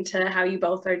listening to how you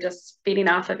both are just feeding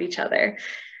off of each other.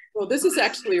 Well, this is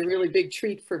actually a really big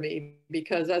treat for me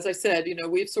because, as I said,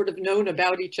 we've sort of known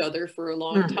about each other for a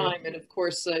long time. And of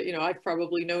course, I've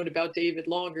probably known about David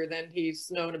longer than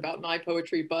he's known about my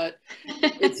poetry, but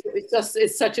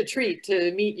it's such a treat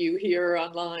to meet you here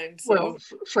online. So. Well,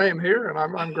 same here. And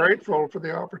I'm grateful for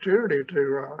the opportunity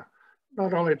to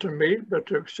not only to meet, but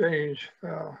to exchange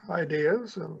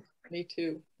ideas. And me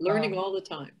too. Learning all the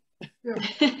time. Yeah,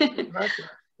 exactly.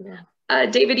 Yeah.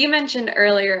 David, you mentioned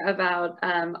earlier about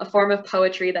a form of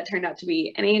poetry that turned out to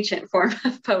be an ancient form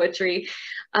of poetry.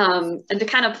 And to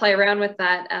kind of play around with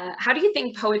that, how do you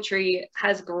think poetry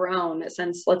has grown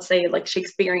since, let's say, like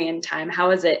Shakespearean time?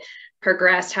 How has it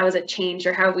progressed? How has it changed?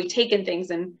 Or how have we taken things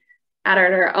and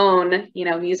added our own,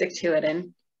 music to it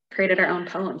and created our own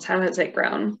poems? How has it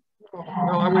grown? Well,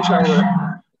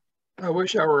 I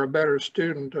wish I were a better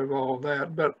student of all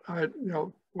that, but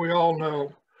we all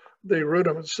know the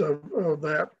rudiments of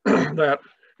that, that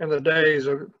in the days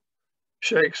of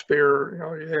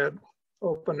Shakespeare, you had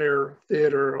open air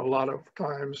theater a lot of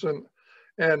times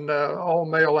and all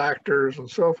male actors and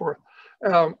so forth.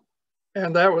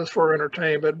 And that was for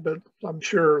entertainment, but I'm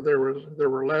sure there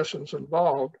were lessons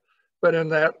involved. But in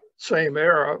that same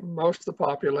era, most of the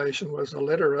population was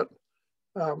illiterate.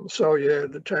 So you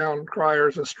had the town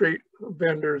criers, the street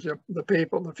vendors,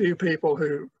 the few people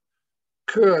who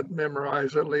could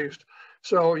memorize at least.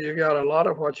 So you got a lot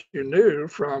of what you knew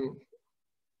from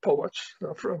poets,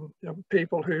 from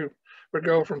people who would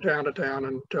go from town to town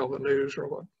and tell the news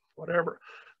or whatever.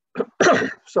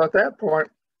 So at that point,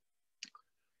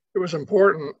 it was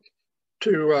important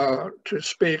to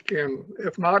speak in,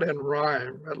 if not in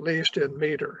rhyme, at least in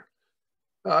meter.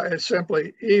 It's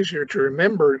simply easier to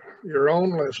remember your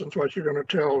own lessons, what you're going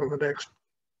to tell in the next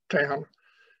town,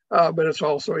 but it's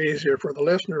also easier for the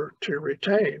listener to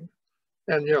retain.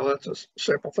 And that's a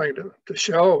simple thing to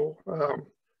show.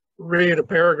 Read a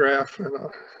paragraph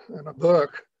in a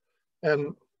book,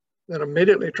 and then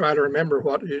immediately try to remember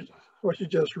what you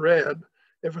just read.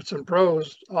 If it's in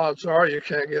prose, odds are you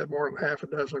can't get more than half a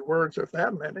dozen words, if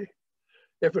that many.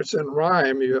 If it's in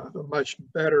rhyme, you have a much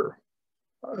better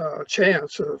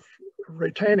chance of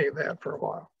retaining that for a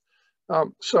while.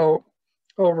 So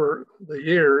over the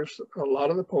years, a lot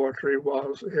of the poetry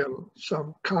was in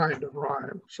some kind of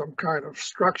rhyme, some kind of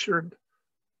structured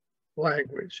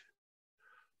language.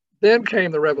 Then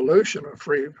came the revolution of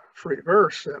free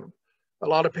verse, and a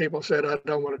lot of people said, I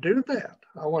don't want to do that.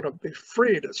 I want to be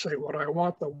free to say what I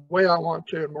want, the way I want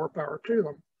to, and more power to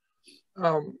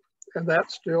them. And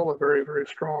that's still a very, very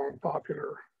strong,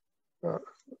 popular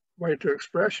way to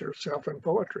express yourself in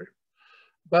poetry.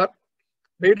 But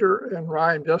meter and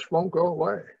rhyme just won't go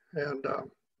away, and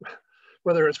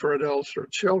whether it's for adults or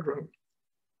children.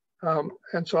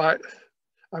 And so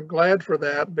I'm glad for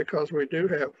that, because we do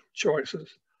have choices.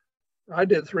 I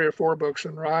did 3 or 4 books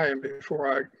in rhyme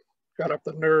before I got up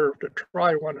the nerve to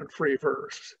try one in free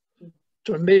verse.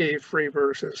 To me, free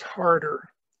verse is harder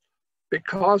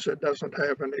because it doesn't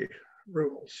have any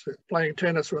rules. It's playing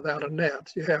tennis without a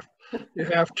net. You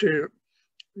have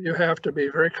to be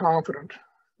very confident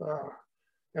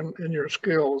in your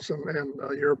skills and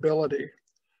your ability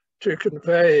to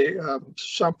convey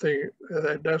something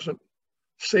that doesn't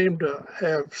seem to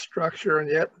have structure, and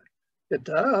yet it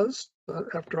does.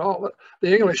 After all,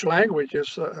 the English language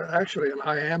is actually an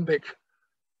iambic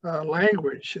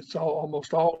language. It's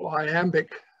almost all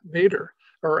iambic meter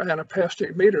or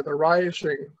anapestic meter, the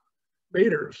rising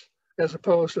meters, as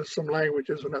opposed to some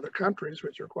languages in other countries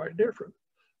which are quite different,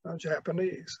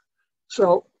 Japanese.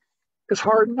 So it's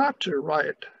hard not to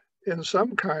write in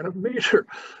some kind of meter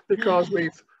because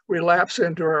we lapse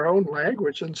into our own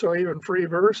language, and so even free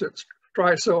verse, it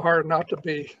tries so hard not to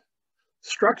be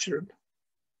structured.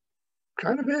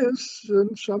 Kind of is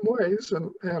in some ways,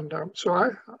 and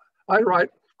so I write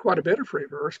quite a bit of free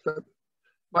verse, but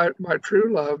my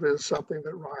true love is something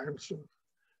that rhymes,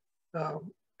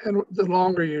 and the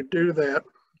longer you do that,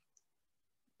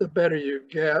 the better you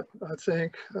get, I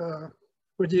think.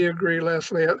 Would you agree,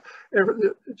 Leslie?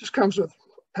 It just comes with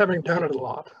having done it a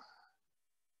lot.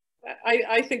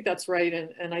 I think that's right,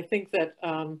 and I think that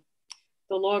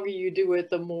the longer you do it,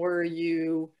 the more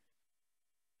you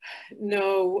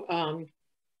know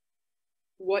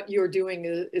what you're doing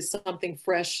is something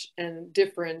fresh and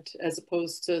different, as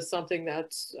opposed to something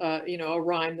that's a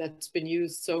rhyme that's been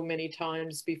used so many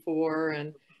times before.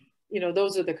 And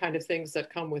those are the kind of things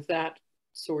that come with that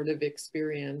sort of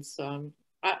experience.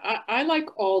 I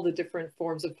like all the different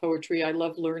forms of poetry. I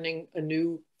love learning a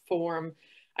new form.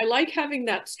 I like having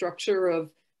that structure of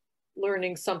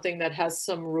learning something that has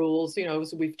some rules,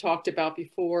 as we've talked about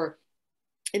before.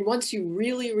 And once you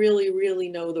really, really, really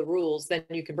know the rules, then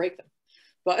you can break them.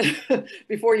 but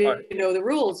before you Right. know the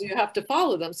rules, you have to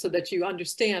follow them so that you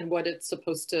understand what it's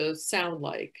supposed to sound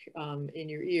like in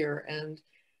your ear. And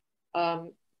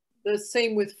the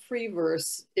same with free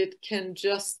verse.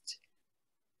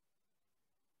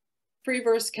 Free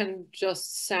verse can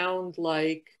just sound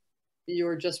like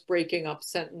you're just breaking up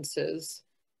sentences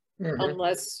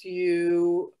unless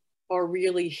you are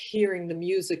really hearing the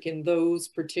music in those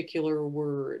particular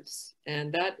words.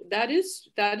 And that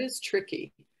is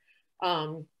tricky.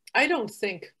 I don't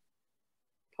think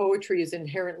poetry is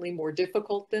inherently more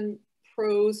difficult than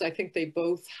prose. I think they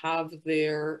both have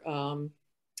their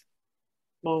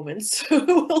moments,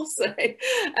 we'll say.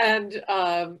 And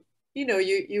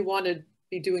you want to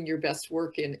be doing your best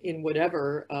work in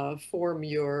whatever form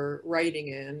you're writing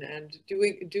in, and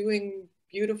doing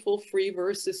beautiful free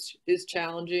verse is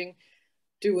challenging.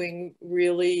 Doing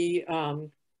really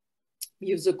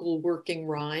musical working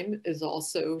rhyme is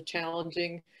also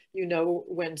challenging.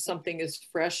 When something is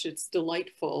fresh, it's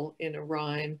delightful in a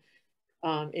rhyme,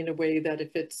 in a way that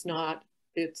if it's not,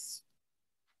 it's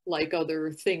like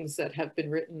other things that have been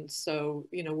written. So,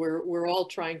 we're all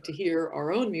trying to hear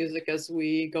our own music as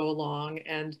we go along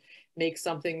and make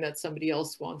something that somebody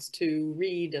else wants to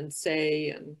read and say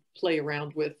and play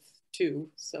around with too.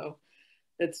 So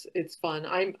it's fun.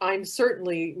 I'm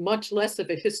certainly much less of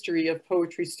a history of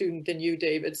poetry student than you,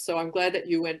 David. So I'm glad that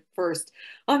you went first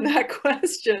on that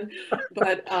question.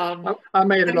 But I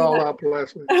made it all up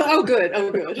last week. Oh, good.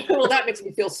 Oh, good. Well, that makes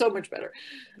me feel so much better.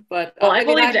 But well, I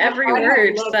believed every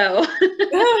word. So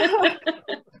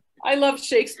I love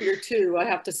Shakespeare too. I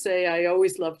have to say, I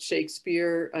always loved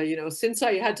Shakespeare. Since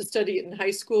I had to study it in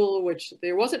high school, which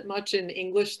there wasn't much in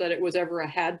English that it was ever a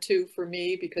had to for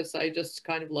me because I just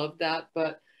kind of loved that.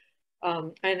 But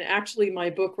and actually,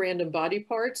 my book Random Body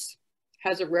Parts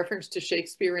has a reference to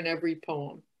Shakespeare in every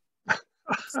poem.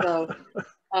 So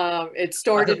it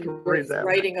started with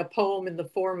writing a poem in the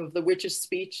form of the witch's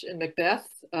speech in Macbeth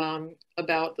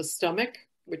about the stomach,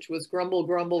 which was grumble,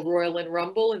 grumble, roil and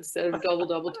rumble instead of double,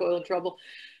 double, toil and trouble.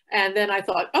 And then I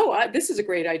thought, this is a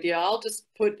great idea. I'll just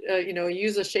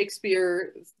use a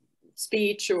Shakespeare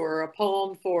speech or a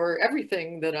poem for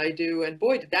everything that I do. And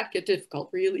boy, did that get difficult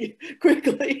really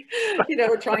quickly,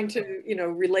 trying to,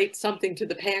 relate something to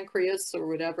the pancreas or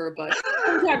whatever. But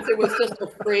sometimes it was just a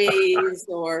phrase,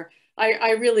 or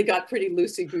I really got pretty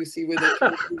loosey-goosey with it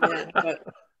towards the end. But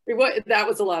that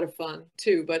was a lot of fun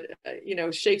too. But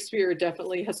Shakespeare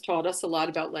definitely has taught us a lot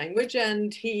about language,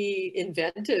 and he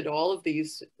invented all of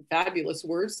these fabulous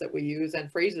words that we use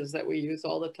and phrases that we use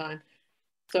all the time.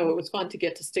 So it was fun to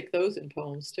get to stick those in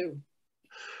poems too.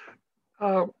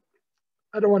 I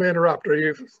don't want to interrupt.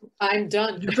 I'm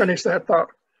done. Did you finish that thought?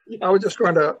 Yeah. I was just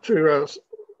going to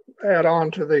add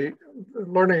on to the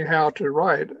learning how to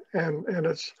write, and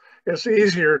it's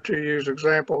easier to use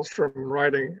examples from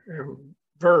writing in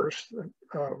verse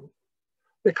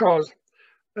because,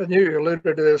 and you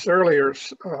alluded to this earlier,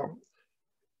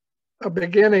 a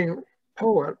beginning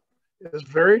poet is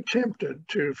very tempted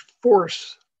to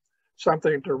force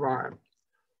something to rhyme.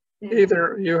 Mm-hmm.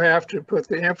 Either you have to put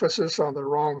the emphasis on the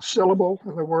wrong syllable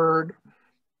in the word,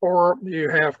 or you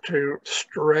have to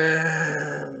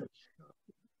stretch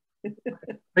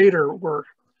meter work.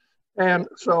 And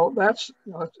so that's,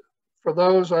 for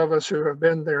those of us who have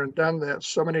been there and done that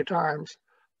so many times,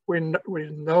 we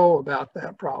know about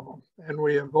that problem and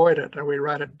we avoid it, and we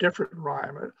write a different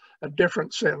rhyme, a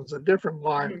different sentence, a different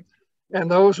line. Mm-hmm. And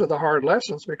those are the hard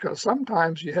lessons, because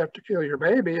sometimes you have to kill your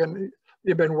baby and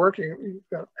you've been working, you've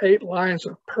got 8 lines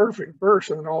of perfect verse,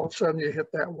 and all of a sudden you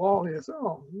hit that wall and you say,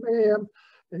 oh man,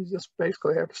 and you just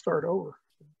basically have to start over.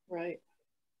 Right.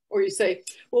 Or you say,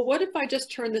 well, what if I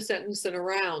just turn the sentence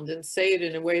around and say it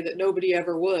in a way that nobody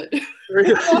ever would?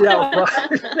 Yeah,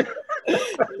 right.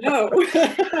 No.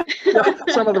 Yeah,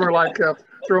 some of them are like,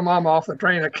 throw mom off the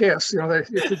train, a kiss.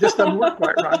 It just doesn't work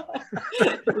quite right.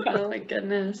 Oh my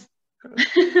goodness.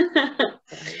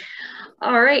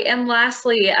 All right. And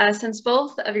lastly, since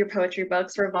both of your poetry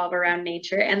books revolve around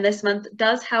nature, and this month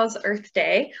does house Earth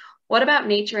Day, what about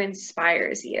nature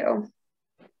inspires you?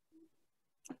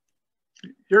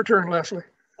 Your turn, Leslie.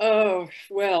 Oh,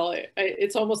 well,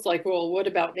 it's almost like, well, what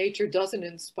about nature doesn't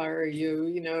inspire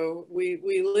you?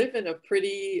 We live in a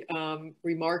pretty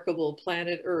remarkable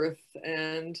planet Earth.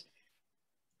 And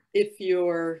if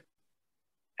you're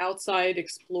outside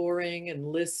exploring and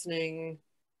listening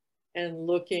and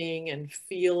looking and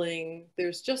feeling,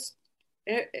 there's just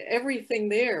everything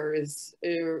there is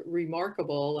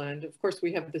remarkable. And of course,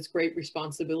 we have this great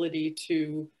responsibility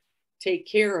to take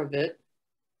care of it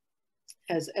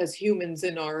as humans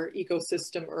in our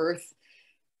ecosystem Earth.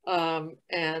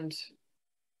 And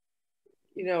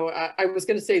you know, I was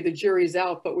going to say the jury's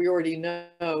out, but we already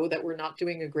know that we're not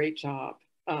doing a great job.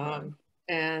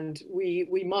 And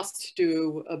we must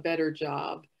do a better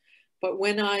job. But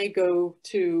when I go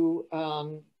to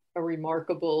a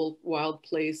remarkable wild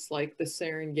place like the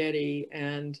Serengeti,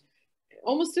 and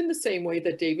almost in the same way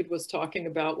that David was talking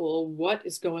about, well, what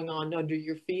is going on under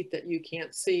your feet that you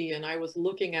can't see? And I was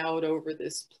looking out over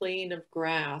this plain of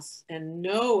grass and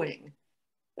knowing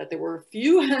that there were a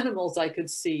few animals I could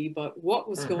see, but what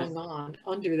was going on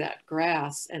under that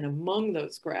grass and among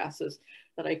those grasses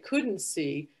that I couldn't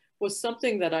see was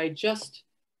something that I just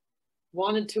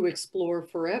wanted to explore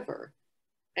forever.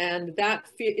 And that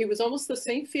it was almost the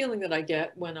same feeling that I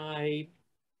get when I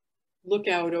look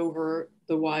out over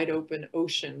the wide open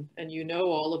ocean, and you know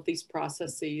all of these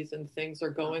processes and things are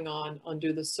going on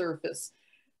under the surface.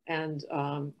 And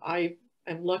I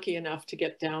am lucky enough to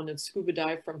get down and scuba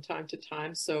dive from time to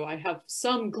time, so I have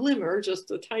some glimmer,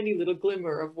 just a tiny little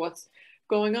glimmer of what's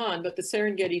going on. But the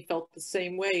Serengeti felt the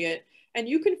same way, and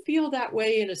you can feel that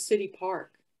way in a city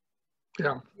park.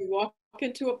 Yeah, you walk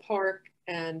into a park,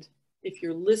 and if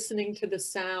you're listening to the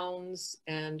sounds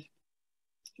and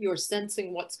you're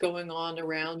sensing what's going on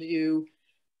around you,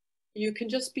 you can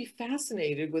just be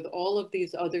fascinated with all of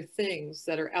these other things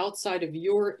that are outside of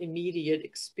your immediate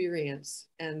experience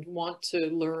and want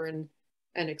to learn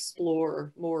and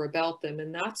explore more about them.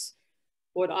 And that's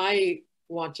what I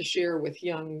want to share with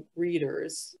young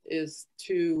readers, is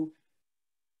to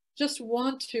just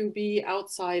want to be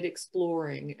outside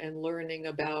exploring and learning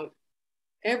about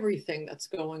everything that's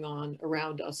going on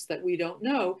around us that we don't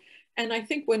know. And I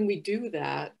think when we do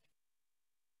that,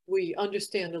 we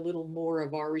understand a little more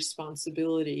of our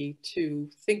responsibility to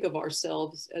think of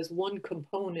ourselves as one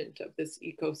component of this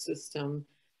ecosystem,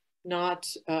 not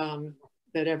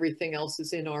that everything else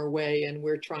is in our way and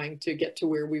we're trying to get to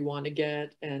where we want to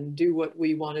get and do what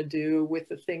we want to do with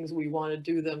the things we want to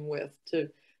do them with, to,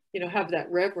 you know, have that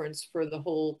reverence for the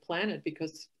whole planet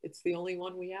because it's the only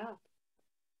one we have.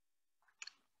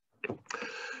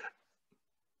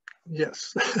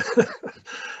 Yes.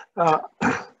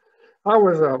 I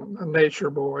was a nature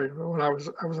boy. When I was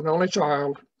an only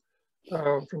child.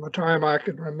 From the time I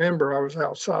could remember, I was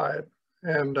outside,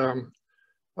 and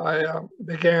I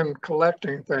began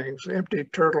collecting things: empty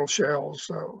turtle shells,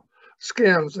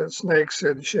 skins that snakes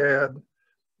had shed,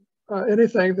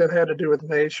 anything that had to do with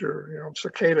nature. You know,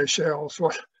 cicada shells.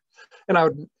 And I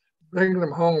would bring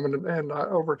them home, and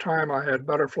over time, I had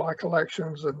butterfly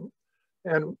collections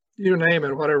and you name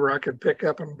it, whatever I could pick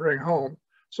up and bring home.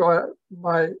 So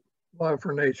my love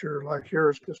for nature, like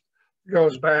yours, just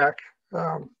goes back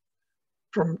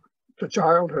from to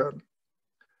childhood.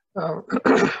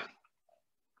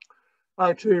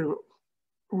 I too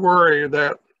worry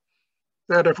that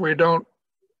if we don't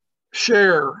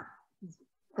share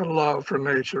a love for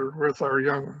nature with our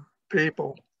young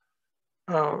people,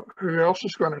 who else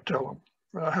is going to tell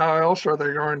them? How else are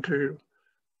they going to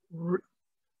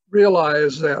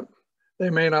realize that they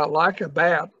may not like a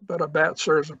bat, but a bat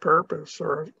serves a purpose,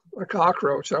 or a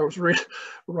cockroach? I was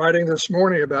writing this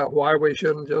morning about why we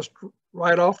shouldn't just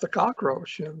write off the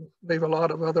cockroach and leave a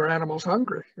lot of other animals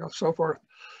hungry, you know, so forth.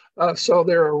 So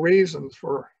there are reasons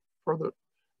for the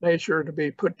nature to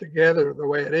be put together the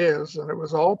way it is, and it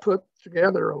was all put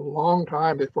together a long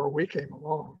time before we came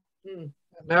along. And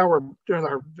now we're doing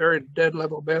our very dead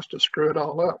level best to screw it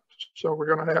all up. So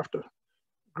we're going to have to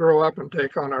grow up and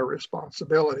take on our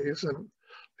responsibilities, and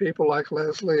people like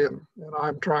Leslie and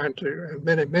I'm trying to,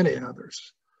 and many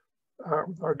others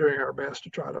are doing our best to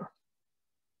try to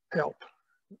help.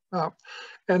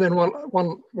 And then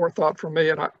one more thought from me,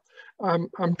 and I've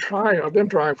been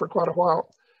trying for quite a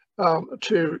while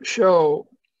to show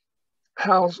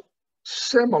how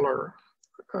similar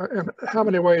and how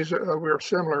many ways we're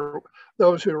similar,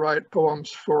 those who write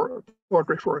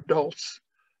poetry for adults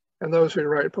and those who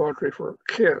write poetry for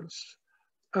kids.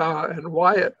 And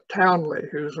Wyatt Townley,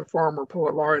 who's a former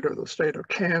poet laureate of the state of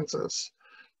Kansas,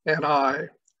 and I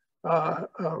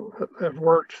have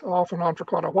worked off and on for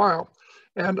quite a while.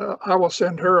 And I will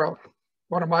send her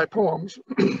one of my poems.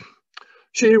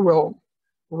 She will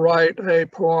write a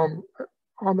poem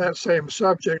on that same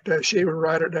subject as she would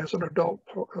write it as an adult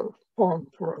poem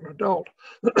for an adult.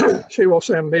 She will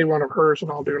send me one of hers, and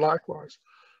I'll do likewise.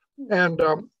 And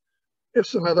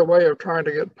it's another way of trying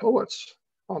to get poets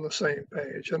on the same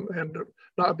page and to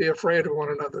not be afraid of one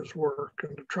another's work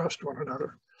and to trust one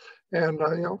another. And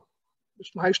you know,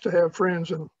 it's nice to have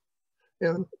friends in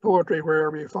poetry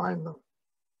wherever you find them.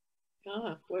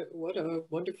 Ah, what a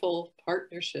wonderful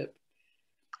partnership.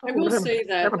 I will say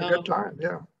that having a good time,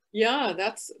 yeah. Yeah,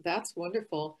 that's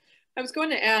wonderful. I was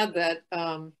going to add that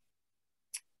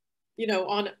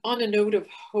on a note of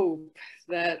hope,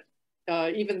 that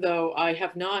even though I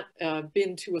have not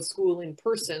been to a school in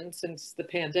person since the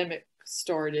pandemic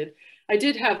started, I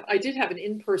did have an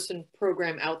in-person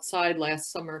program outside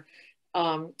last summer,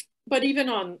 but even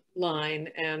online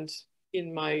and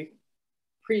in my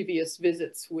previous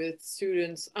visits with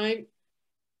students, I'm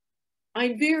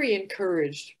very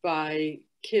encouraged by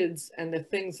kids and the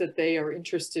things that they are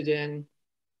interested in,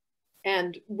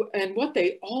 and what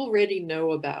they already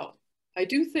know about. I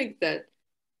do think that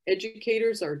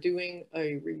educators are doing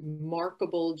a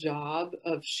remarkable job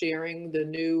of sharing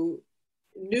the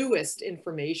newest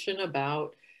information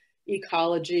about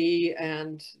ecology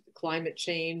and climate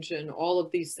change and all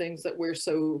of these things that we're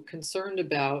so concerned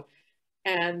about.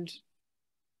 And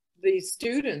the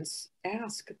students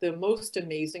ask the most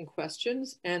amazing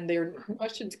questions, and their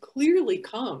questions clearly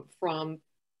come from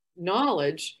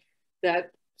knowledge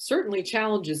that certainly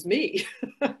challenges me.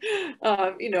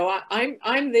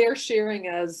 I'm there sharing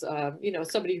as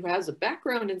somebody who has a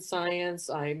background in science.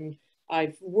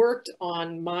 I've worked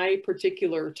on my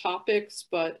particular topics,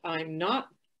 but I'm not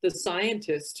the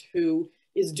scientist who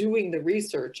is doing the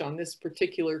research on this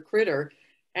particular critter.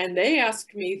 And they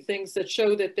ask me things that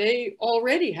show that they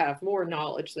already have more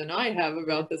knowledge than I have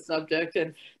about the subject.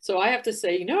 And so I have to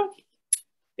say,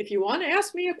 if you want to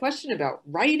ask me a question about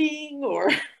writing or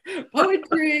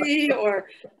poetry,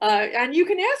 and you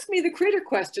can ask me the critter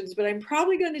questions, but I'm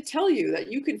probably going to tell you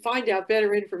that you can find out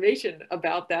better information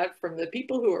about that from the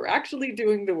people who are actually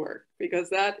doing the work, because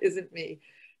that isn't me.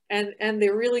 And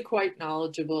they're really quite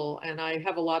knowledgeable. And I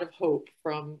have a lot of hope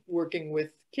from working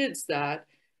with kids that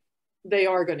they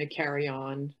are going to carry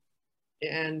on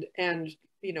and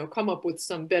come up with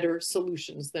some better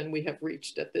solutions than we have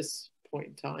reached at this point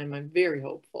in time. I'm very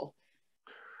hopeful.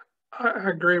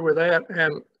 I agree with that.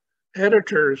 And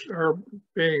editors are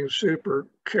being super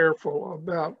careful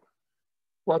about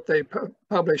what they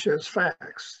publish as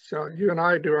facts. So you and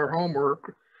I do our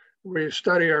homework. We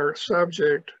study our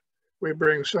subject. We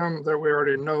bring some that we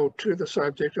already know to the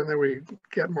subject, and then we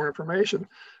get more information.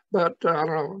 But I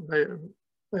don't know,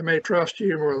 they may trust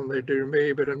you more than they do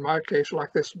me. But in my case,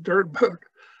 like this dirt book,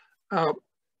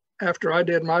 after I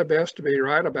did my best to be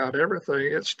right about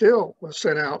everything, it still was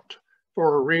sent out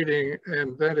for reading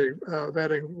and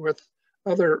vetting with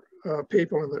other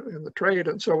people in the trade.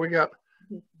 And so we got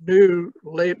new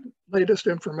latest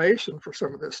information for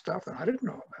some of this stuff that I didn't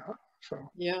know about. So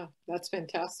yeah, that's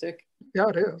fantastic. Yeah,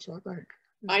 it is, I think.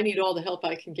 I need all the help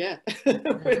I can get.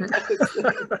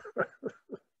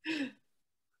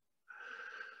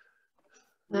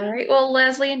 All right. Well,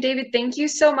 Leslie and David, thank you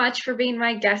so much for being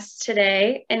my guests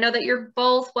today. I know that you're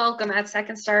both welcome at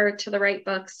Second Star to the Right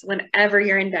Books whenever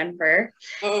you're in Denver.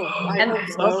 Oh, I hope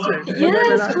so.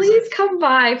 Yes, please come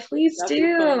by. Please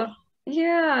do.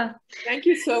 Yeah. Thank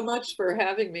you so much for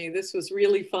having me. This was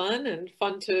really fun, and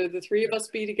fun to the three of us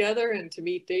be together and to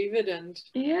meet David and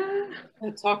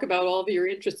talk about all of your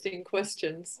interesting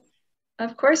questions.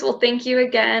 Of course. Well, thank you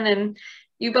again. And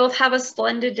you both have a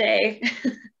splendid day.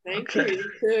 Thank you.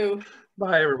 You too.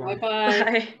 Bye, everyone. Bye-bye.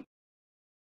 Bye.